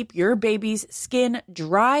help keep your baby's skin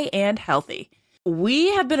dry and healthy. We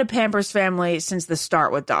have been a Pampers family since the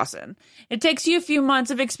start with Dawson. It takes you a few months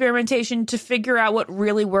of experimentation to figure out what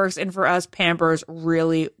really works, and for us, Pampers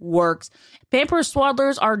really works. Pampers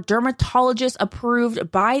Swaddlers are dermatologist approved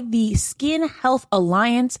by the Skin Health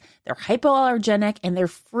Alliance. They're hypoallergenic and they're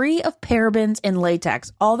free of parabens and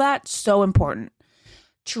latex. All that so important.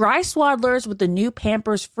 Try Swaddlers with the new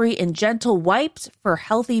Pampers Free and Gentle wipes for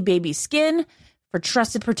healthy baby skin. For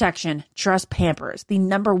trusted protection, trust Pampers, the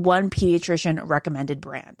 #1 pediatrician recommended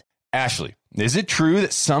brand. Ashley, is it true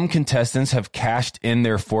that some contestants have cashed in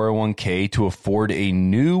their 401k to afford a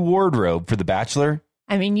new wardrobe for The Bachelor?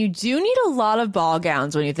 I mean, you do need a lot of ball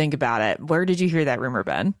gowns when you think about it. Where did you hear that rumor,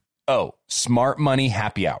 Ben? Oh, Smart Money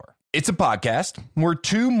Happy Hour. It's a podcast where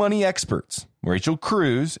two money experts, Rachel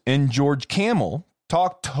Cruz and George Camel,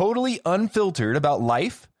 talk totally unfiltered about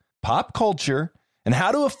life, pop culture, and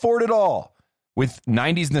how to afford it all. With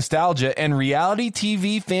 90s nostalgia and reality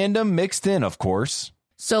TV fandom mixed in, of course.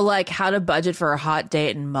 So like how to budget for a hot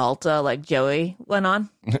date in Malta like Joey went on?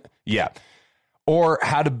 Yeah. Or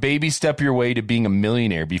how to baby step your way to being a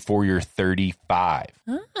millionaire before you're 35.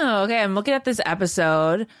 Oh, okay. I'm looking at this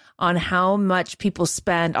episode on how much people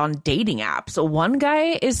spend on dating apps. So one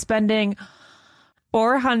guy is spending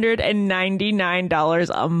 $499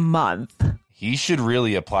 a month. He should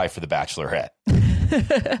really apply for The Bachelorette.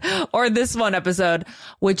 Or this one episode,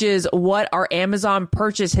 which is what our Amazon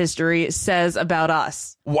purchase history says about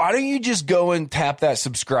us. Why don't you just go and tap that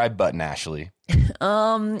subscribe button, Ashley?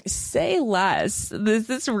 Say less. This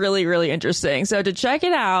is really, really interesting. So to check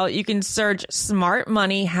it out, you can search Smart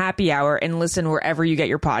Money Happy Hour and listen wherever you get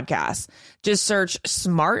your podcasts. Just search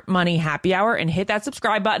Smart Money Happy Hour and hit that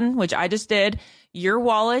subscribe button, which I just did. Your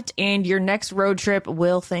wallet and your next road trip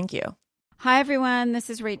will thank you. Hi, everyone. This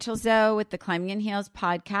is Rachel Zoe with the Climbing in Heels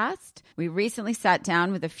podcast. We recently sat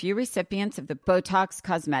down with a few recipients of the Botox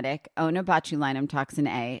Cosmetic, Onabotulinum Toxin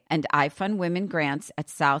A, and iFund Women grants at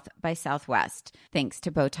South by Southwest, thanks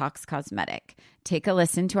to Botox Cosmetic. Take a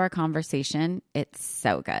listen to our conversation. It's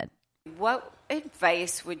so good. What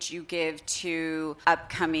advice would you give to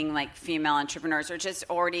upcoming female entrepreneurs or just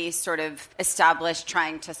already sort of established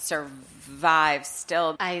trying to survive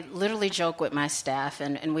still? I literally joke with my staff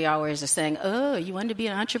and we always are saying, oh, you want to be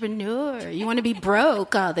an entrepreneur? You want to be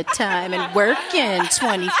broke all the time and working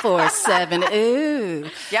 24/7. Ooh.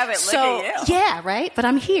 Yeah, but look at you. Yeah, right? But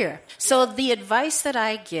I'm here. So the advice that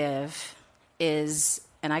I give is,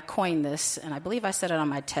 and I coined this, and I believe I said it on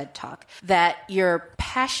my TED Talk, that your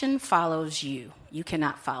passion follows you. You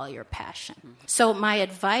cannot follow your passion. So my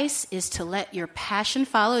advice is to let your passion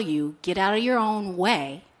follow you, get out of your own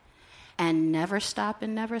way, and never stop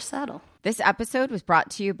and never settle. This episode was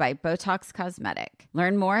brought to you by Botox Cosmetic.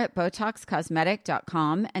 Learn more at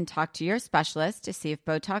BotoxCosmetic.com and talk to your specialist to see if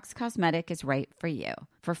Botox Cosmetic is right for you.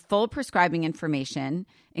 For full prescribing information,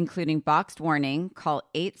 including boxed warning, call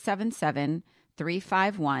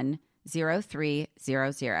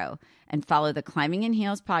 877-351-0300 and follow the Climbing in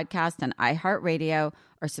Heels podcast on iHeartRadio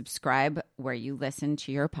or subscribe where you listen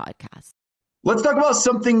to your podcast. Let's talk about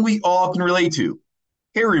something we all can relate to.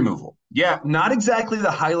 Hair removal. Yeah, not exactly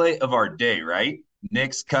the highlight of our day, right?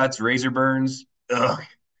 Nicks, cuts, razor burns. Ugh.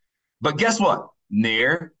 But guess what?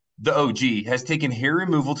 Nair, the OG, has taken hair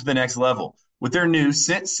removal to the next level with their new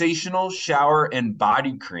sensational shower and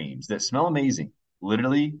body creams that smell amazing.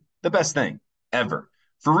 Literally the best thing ever.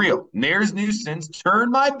 For real, Nair's new scents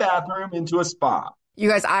turned my bathroom into a spa. You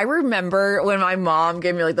guys, I remember when my mom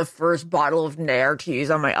gave me like the first bottle of Nair to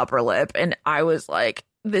use on my upper lip, and I was like,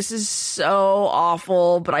 this is so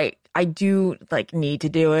awful, but I do like need to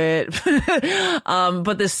do it.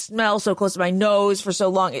 But the smell so close to my nose for so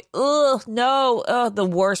long, the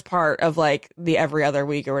worst part of like the every other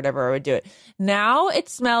week or whatever I would do it. Now it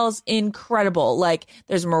smells incredible. Like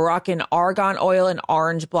there's Moroccan argan oil and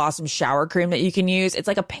orange blossom shower cream that you can use. It's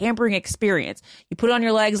like a pampering experience. You put it on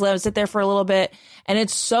your legs, let them sit there for a little bit, and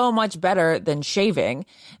it's so much better than shaving.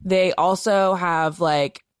 They also have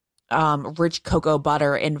like rich cocoa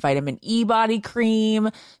butter and vitamin E body cream,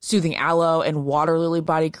 soothing aloe and water lily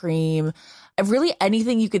body cream. Really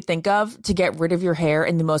anything you could think of to get rid of your hair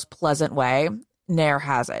in the most pleasant way, Nair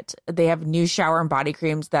has it. They have new shower and body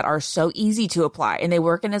creams that are so easy to apply, and they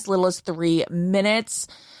work in as little as 3 minutes.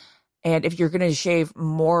 And if you're going to shave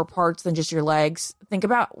more parts than just your legs, think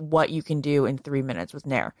about what you can do in 3 minutes with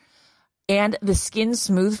Nair. And the skin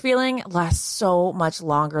smooth feeling lasts so much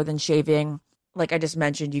longer than shaving. Like I just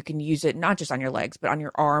mentioned, you can use it not just on your legs, but on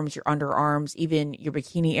your arms, your underarms, even your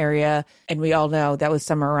bikini area. And we all know that with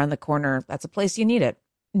summer around the corner, that's a place you need it.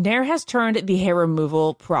 Nair has turned the hair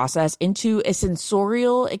removal process into a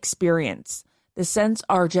sensorial experience. The scents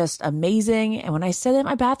are just amazing. And when I say that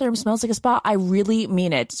my bathroom smells like a spa, I really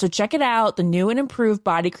mean it. So check it out. The new and improved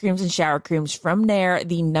body creams and shower creams from Nair,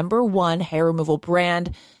 the #1 hair removal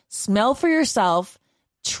brand. Smell for yourself.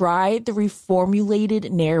 Try the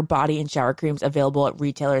reformulated Nair body and shower creams available at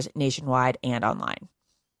retailers nationwide and online.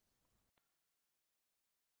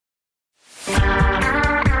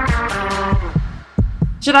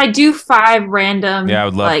 Should I do 5 random? Yeah, I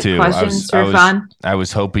would love to. Questions for fun. I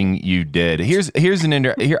was hoping you did.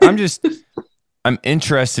 I'm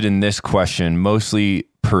interested in this question mostly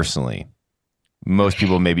personally. Most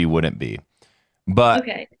people maybe wouldn't be. But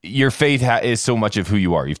your faith is so much of who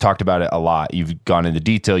you are. You've talked about it a lot. You've gone into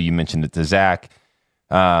detail. You mentioned it to Zach.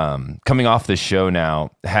 Coming off the show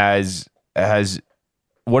now,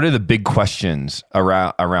 what are the big questions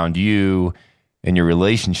around you and your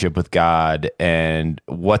relationship with God and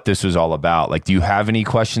what this was all about? Like, do you have any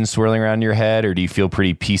questions swirling around your head, or do you feel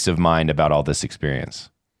pretty peace of mind about all this experience?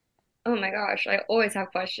 Oh my gosh, I always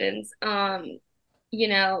have questions.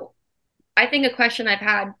 I think a question I've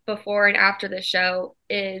had before and after the show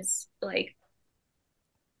is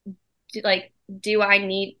do I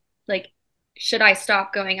need, should I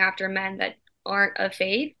stop going after men that aren't of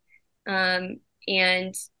faith? And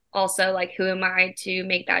also, who am I to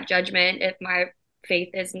make that judgment if my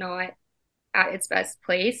faith is not at its best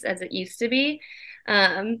place as it used to be?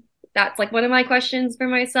 That's one of my questions for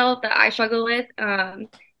myself that I struggle with.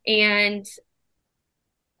 And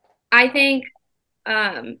I think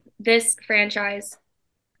this franchise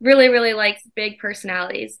really, really likes big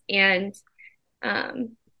personalities, and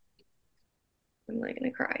I'm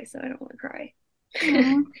gonna cry, so I don't want to cry.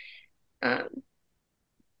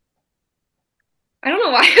 I don't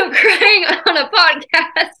know why I'm crying on a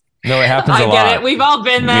podcast. No, it happens a lot. I get it. We've all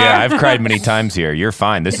been there. Yeah, I've cried many times here. You're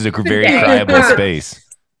fine. This is a very criable space.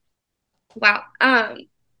 Wow.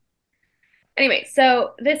 Anyway,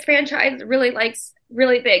 so this franchise really likes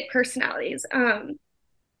really big personalities.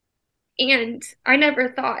 And I never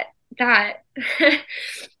thought that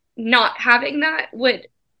not having that would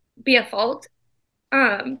be a fault.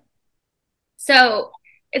 So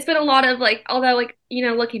it's been a lot of although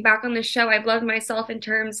looking back on this show, I've loved myself in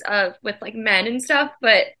terms of with men and stuff,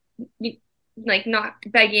 but not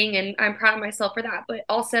begging, and I'm proud of myself for that. But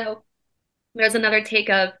also there's another take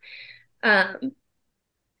of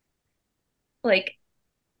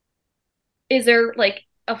is there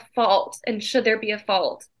a fault, and should there be a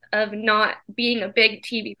fault of not being a big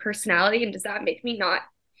TV personality, and does that make me not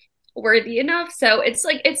worthy enough? So it's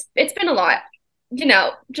it's been a lot,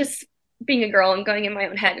 just being a girl and going in my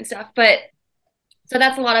own head and stuff. But so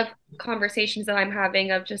that's a lot of conversations that I'm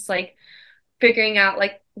having of just figuring out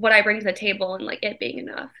what I bring to the table and it being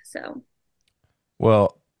enough. So,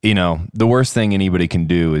 well, the worst thing anybody can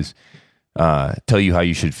do is tell you how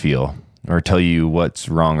you should feel or tell you what's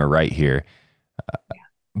wrong or right here.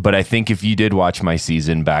 But I think if you did watch my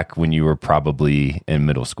season back when you were probably in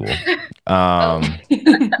middle school,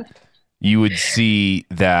 you would see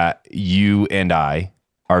that you and I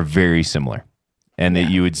are very similar, and that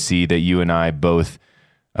you would see that you and I both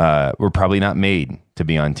We're probably not made to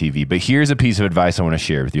be on TV. But here's a piece of advice I want to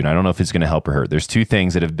share with you, and I don't know if it's going to help or hurt. There's two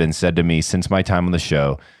things that have been said to me since my time on the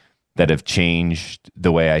show that have changed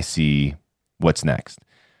the way I see what's next.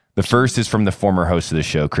 The first is from the former host of the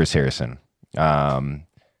show, Chris Harrison.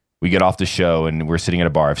 We get off the show and we're sitting at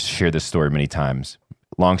a bar. I've shared this story many times.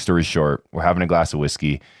 Long story short, we're having a glass of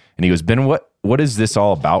whiskey, and he goes, Ben, what is this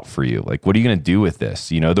all about for you? Like, what are you going to do with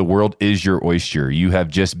this? You know, the world is your oyster. You have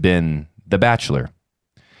just been The Bachelor.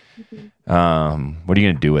 What are you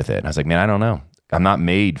going to do with it? And I was like, man, I don't know. I'm not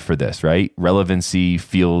made for this, right? Relevancy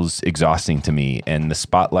feels exhausting to me, and the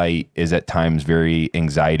spotlight is at times very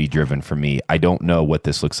anxiety driven for me. I don't know what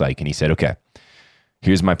this looks like. And he said, okay,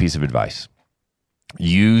 here's my piece of advice.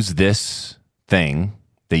 Use this thing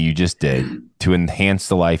that you just did to enhance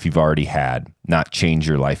the life you've already had, not change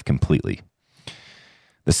your life completely.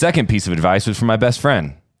 The second piece of advice was from my best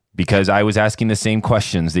friend, because I was asking the same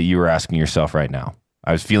questions that you are asking yourself right now.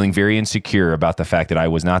 I was feeling very insecure about the fact that I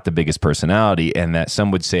was not the biggest personality, and that some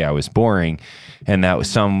would say I was boring, and that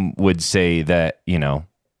some would say that, you know,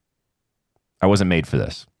 I wasn't made for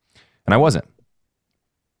this. And I wasn't.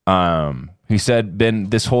 He said, Ben,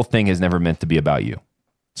 this whole thing has never meant to be about you.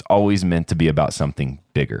 It's always meant to be about something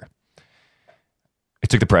bigger. It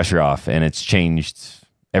took the pressure off, and it's changed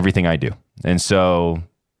everything I do. And so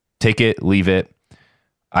take it, leave it.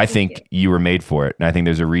 I think you were made for it. And I think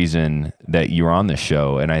there's a reason that you're on this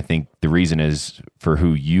show. And I think the reason is for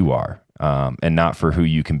who you are, and not for who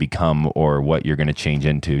you can become or what you're going to change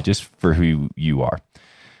into, just for who you are.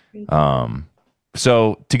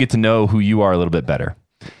 So to get to know who you are a little bit better,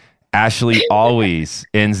 Ashley always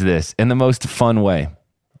ends this in the most fun way.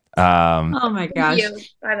 Oh my gosh. You,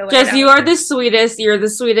 by the way, Jess, you are the sweetest. You're the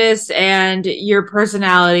sweetest, and your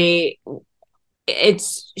personality,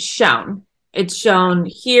 it's shown. It's shown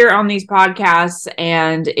here on these podcasts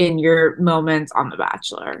and in your moments on The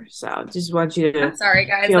Bachelor. So just want you to I'm sorry,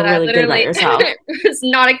 guys, feel but I really good about literally yourself. was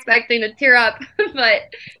not expecting to tear up, but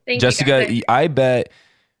thank Jessica, you, guys. I bet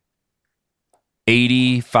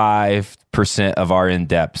 85% of our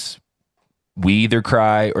in-depths, we either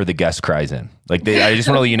cry or the guest cries in. Like, I just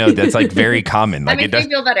want to let you know that's like very common. Like, That makes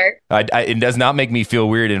me feel better. It does not make me feel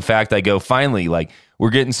weird. In fact, I go, finally, like, we're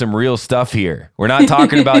getting some real stuff here. We're not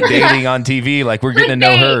talking about dating on TV. Like, we're getting to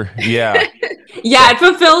know her. Yeah. Yeah,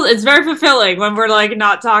 it's very fulfilling when we're like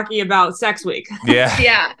not talking about sex week. Yeah.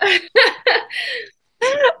 Yeah.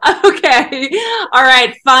 Okay. All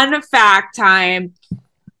right. Fun fact time.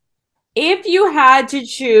 If you had to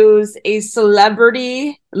choose a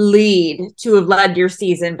celebrity lead to have led your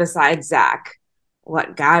season besides Zach,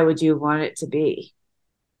 what guy would you want it to be?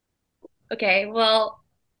 Okay, well,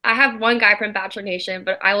 I have one guy from Bachelor Nation,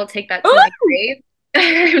 but I will take that to my grave.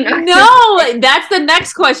 No, that's the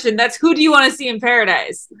next question. That's who do you want to see in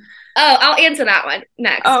Paradise? Oh, I'll answer that one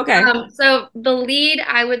next. Oh, okay. So the lead,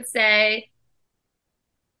 I would say,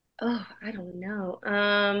 I don't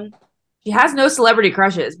know. She has no celebrity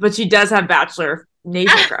crushes, but she does have Bachelor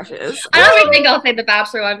Nation crushes. I don't even think I'll say the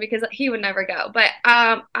Bachelor one because he would never go. But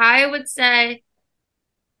I would say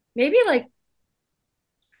maybe like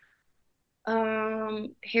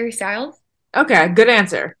Harry Styles. Okay, good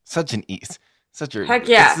answer. Heck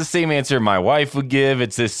yeah. It's the same answer my wife would give.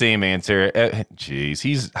 It's the same answer. Jeez,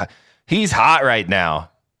 he's hot right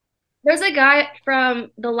now. There's a guy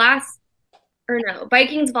from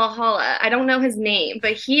Vikings Valhalla. I don't know his name,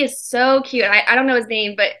 but he is so cute. I don't know his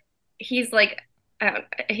name, but he's like, I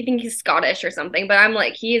think he's Scottish or something. But I'm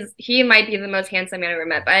like, he might be the most handsome man I've ever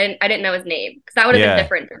met. But I didn't know his name because that would have been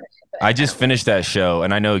different for me. I just finished that show,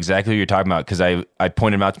 and I know exactly what you're talking about because I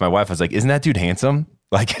pointed him out to my wife. I was like, "Isn't that dude handsome?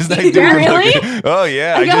 Like, isn't that dude really? Oh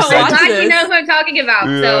yeah, I'm glad you know who I'm talking about.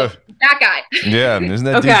 Yeah. So that guy. Yeah, isn't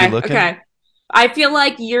that dude good looking? Okay. I feel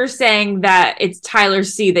like you're saying that it's Tyler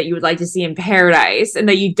C that you would like to see in Paradise and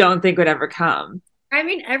that you don't think would ever come. I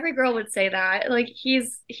mean, every girl would say that. Like,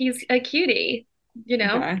 he's a cutie, you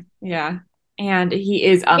know? Okay. Yeah. And he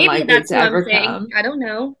is unlikely to ever come. I don't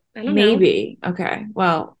know. Maybe. Okay.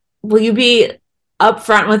 Well, will you be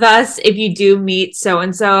upfront with us if you do meet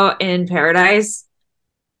so-and-so in Paradise?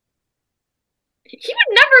 He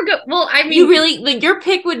would never go. Well, I mean, you really, like, your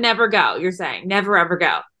pick would never go. You're saying never, ever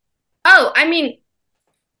go. Oh, I mean,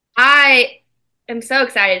 I am so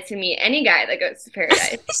excited to meet any guy that goes to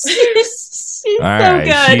Paradise. She's All right,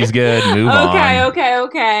 good. She's good. Move on.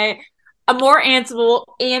 Okay. A more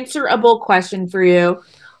answerable question for you.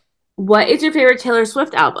 What is your favorite Taylor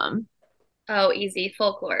Swift album? Oh, easy.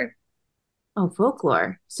 Folklore. Oh,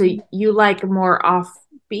 Folklore. So you like more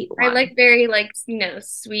offbeat one. I like very,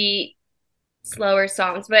 sweet, slower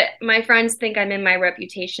songs. But my friends think I'm in my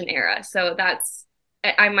Reputation era. So that's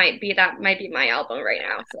that might be my album right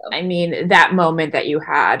now. So I mean, that moment that you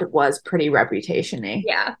had was pretty reputation-y.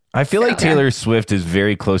 yeah. I feel like Taylor Swift is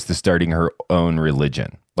very close to starting her own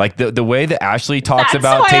religion. Like the way that Ashley talks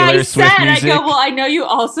about Taylor Swift music. I go, well, I know you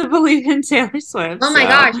also believe in Taylor Swift. Oh my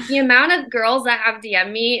gosh, the amount of girls that have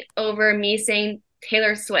DM me over me saying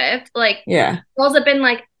Taylor Swift, like, girls have been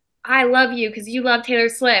like, I love you because you love Taylor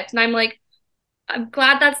Swift. And I'm like, I'm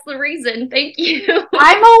glad that's the reason. Thank you.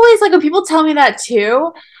 I'm always like, when people tell me that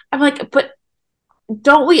too, I'm like, but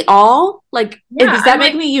don't we all? Like, does that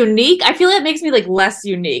make me unique? I feel like it makes me like less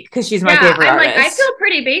unique because she's my favorite artist. I feel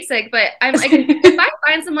pretty basic, but I'm like, if I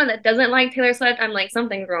find someone that doesn't like Taylor Swift, I'm like,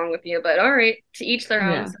 something's wrong with you. But all right, to each their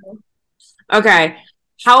own. So. Okay.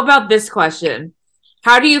 How about this question?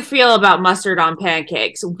 How do you feel about mustard on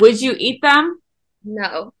pancakes? Would you eat them?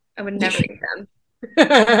 No, I would never eat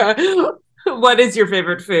them. What is your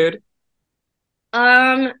favorite food?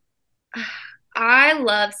 I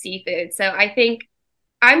love seafood, so I think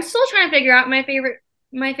I'm still trying to figure out my favorite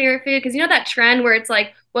food because you know that trend where it's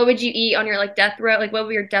like, what would you eat on your like death row? Like, what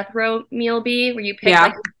would your death row meal be? Where you pick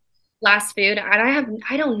like last food? And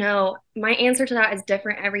I don't know. My answer to that is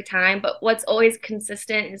different every time, but what's always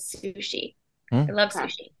consistent is sushi. I love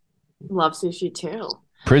sushi. Love sushi too.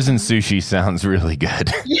 Prison sushi sounds really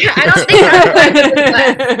good. Yeah, I don't think that's what I would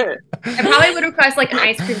request. I probably would request like an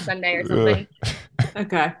ice cream sundae or something.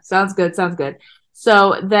 Okay, sounds good.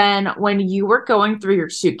 So then when you were going through your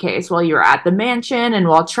suitcase while you were at the mansion and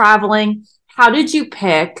while traveling, how did you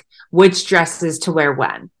pick which dresses to wear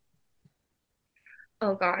when?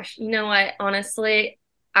 Oh gosh, you know what? Honestly,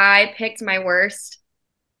 I picked my worst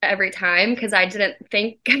every time because I didn't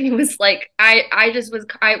think it was like I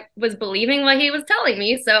was believing what he was telling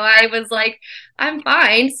me, so I was like, I'm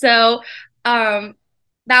fine. So that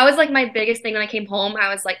was like my biggest thing when I came home.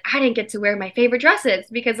 I was like, I didn't get to wear my favorite dresses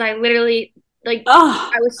because I literally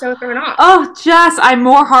I was so thrown off. Oh, Jess, I'm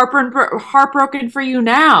more heartbroken for you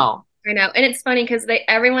now. I know, and it's funny because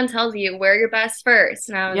everyone tells you wear your best first,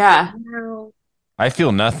 and I was like, no. I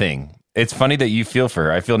feel nothing. It's funny that you feel for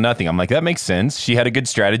her. I feel nothing. I'm like, that makes sense. She had a good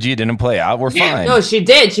strategy. It didn't play out. We're fine. No, she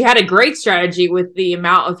did. She had a great strategy with the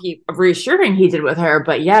amount of reassuring he did with her.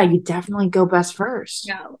 But yeah, you definitely go best first.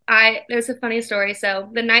 No, there's a funny story. So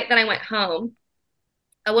the night that I went home,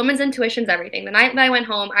 a woman's intuition's everything. The night that I went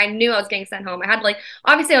home, I knew I was getting sent home. I had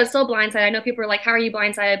obviously I was still blindsided. I know people were like, how are you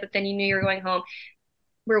blindsided? But then you knew you were going home.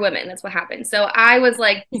 We're women. That's what happened. So I was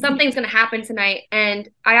like, something's going to happen tonight. And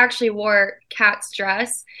I actually wore Kat's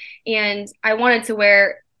dress and I wanted to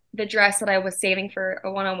wear the dress that I was saving for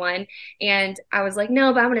a one-on-one. And I was like,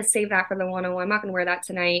 no, but I'm going to save that for the one-on-one. I'm not going to wear that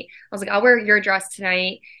tonight. I was like, I'll wear your dress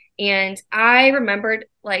tonight. And I remembered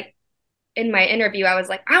in my interview, I was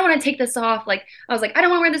like, I want to take this off. I was like, I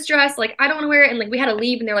don't want to wear this dress. I don't want to wear it. And we had to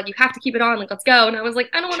leave and they're like, you have to keep it on. Let's go. And I was like,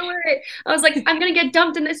 I don't want to wear it. I was like, I'm going to get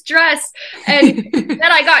dumped in this dress. And then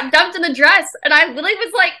I got dumped in the dress. And I literally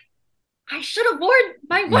was like, I should have worn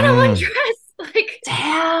my one-on-one dress.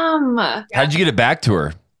 Damn. How'd you get it back to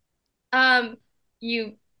her?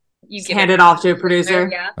 You hand it off to a producer.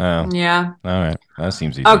 Yeah. Yeah. All right. That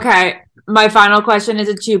seems easy. Okay. My final question is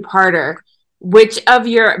a two-parter. Which of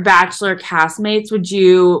your Bachelor castmates would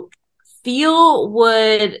you feel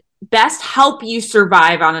would best help you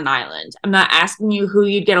survive on an island? I'm not asking you who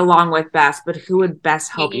you'd get along with best, but who would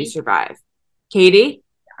best help you survive? Katie?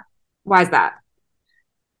 Yeah. Why is that?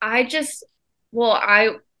 I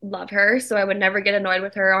love her, so I would never get annoyed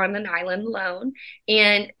with her on an island alone.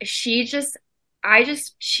 And she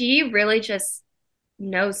really just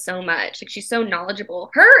knows so much. She's so knowledgeable.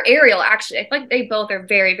 Her, Ariel, actually, I feel like they both are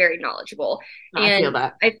very, very knowledgeable. I feel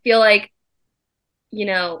that. I feel like,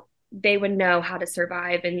 they would know how to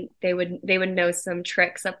survive and they would know some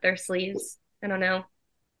tricks up their sleeves. I don't know.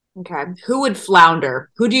 Okay. Who would flounder?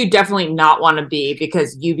 Who do you definitely not want to be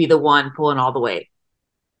because you'd be the one pulling all the weight?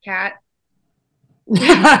 Kat.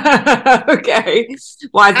 Okay.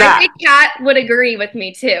 Why is that? I think Kat would agree with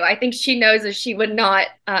me too. I think she knows that she would not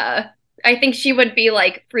I think she would be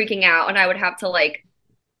freaking out and I would have to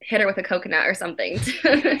hit her with a coconut or something.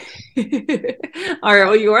 All right.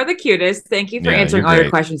 Well, you are the cutest. Thank you for answering all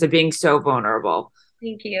your questions and being so vulnerable.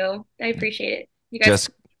 Thank you. I appreciate it. You guys. Jess,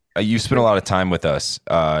 you spent a lot of time with us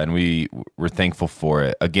and we're thankful for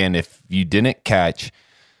it. Again, if you didn't catch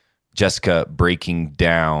Jessica breaking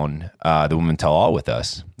down the Women Tell All with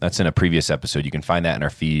us, that's in a previous episode. You can find that in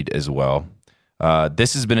our feed as well.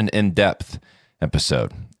 This has been an in-depth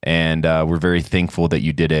episode. And we're very thankful that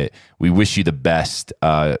you did it. We wish you the best.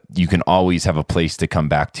 You can always have a place to come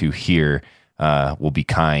back to here. We'll be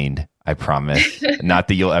kind, I promise. Not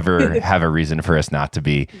that you'll ever have a reason for us not to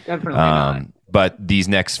be. Definitely not. But these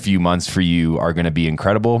next few months for you are going to be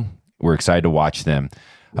incredible. We're excited to watch them.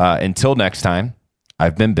 Until next time,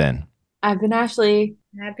 I've been Ben. I've been Ashley.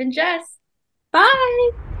 I've been Jess.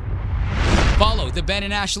 Bye. Follow the Ben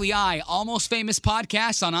and Ashley I Almost Famous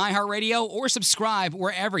podcast on iHeartRadio or subscribe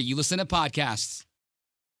wherever you listen to podcasts.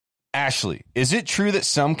 Ashley, is it true that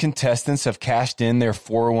some contestants have cashed in their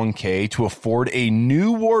 401k to afford a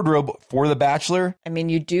new wardrobe for The Bachelor? I mean,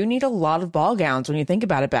 you do need a lot of ball gowns when you think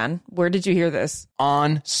about it, Ben. Where did you hear this?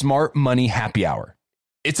 On Smart Money Happy Hour.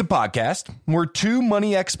 It's a podcast where two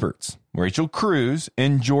money experts, Rachel Cruz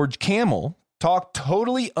and George Camel, talk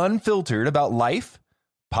totally unfiltered about life,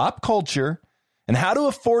 pop culture, and how to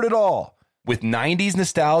afford it all, with 90s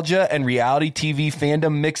nostalgia and reality TV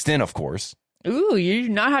fandom mixed in, of course. Ooh, you do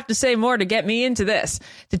not have to say more to get me into this.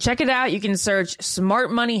 To check it out, you can search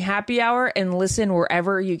Smart Money Happy Hour and listen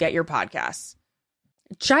wherever you get your podcasts.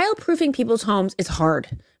 Child-proofing people's homes is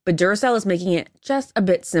hard, but Duracell is making it just a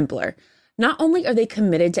bit simpler. Not only are they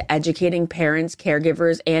committed to educating parents,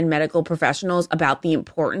 caregivers, and medical professionals about the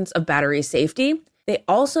importance of battery safety, they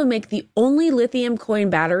also make the only lithium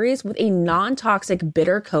coin batteries with a non-toxic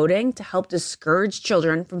bitter coating to help discourage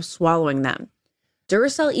children from swallowing them.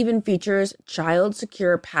 Duracell even features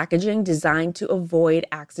child-secure packaging designed to avoid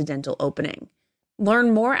accidental opening.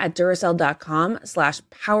 Learn more at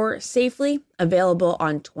Duracell.com/powersafely, available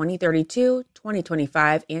on 2032,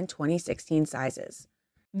 2025, and 2016 sizes.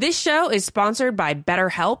 This show is sponsored by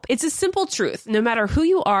BetterHelp. It's a simple truth. No matter who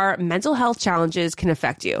you are, mental health challenges can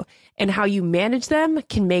affect you, and how you manage them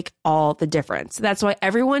can make all the difference. That's why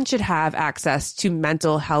everyone should have access to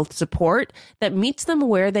mental health support that meets them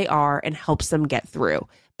where they are and helps them get through.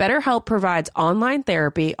 BetterHelp provides online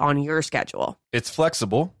therapy on your schedule. It's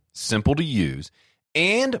flexible, simple to use,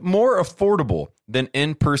 and more affordable than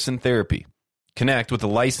in-person therapy. Connect with a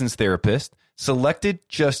licensed therapist selected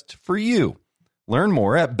just for you. Learn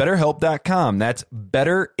more at BetterHelp.com. That's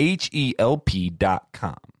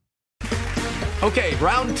BetterHelp.com. Okay,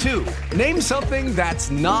 round two. Name something that's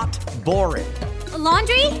not boring. A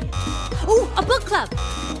laundry? Ooh, a book club.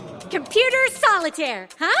 Computer solitaire,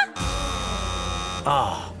 huh?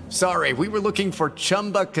 Ah, sorry, we were looking for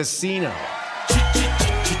Chumba Casino.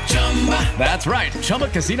 That's right,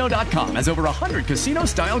 ChumbaCasino.com has over 100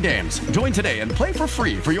 casino-style games. Join today and play for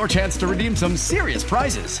free for your chance to redeem some serious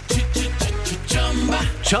prizes.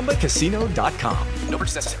 ChumbaCasino.com. No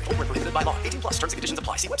purchase necessary. Void where prohibited by law. 18+ terms and conditions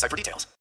apply. See website for details.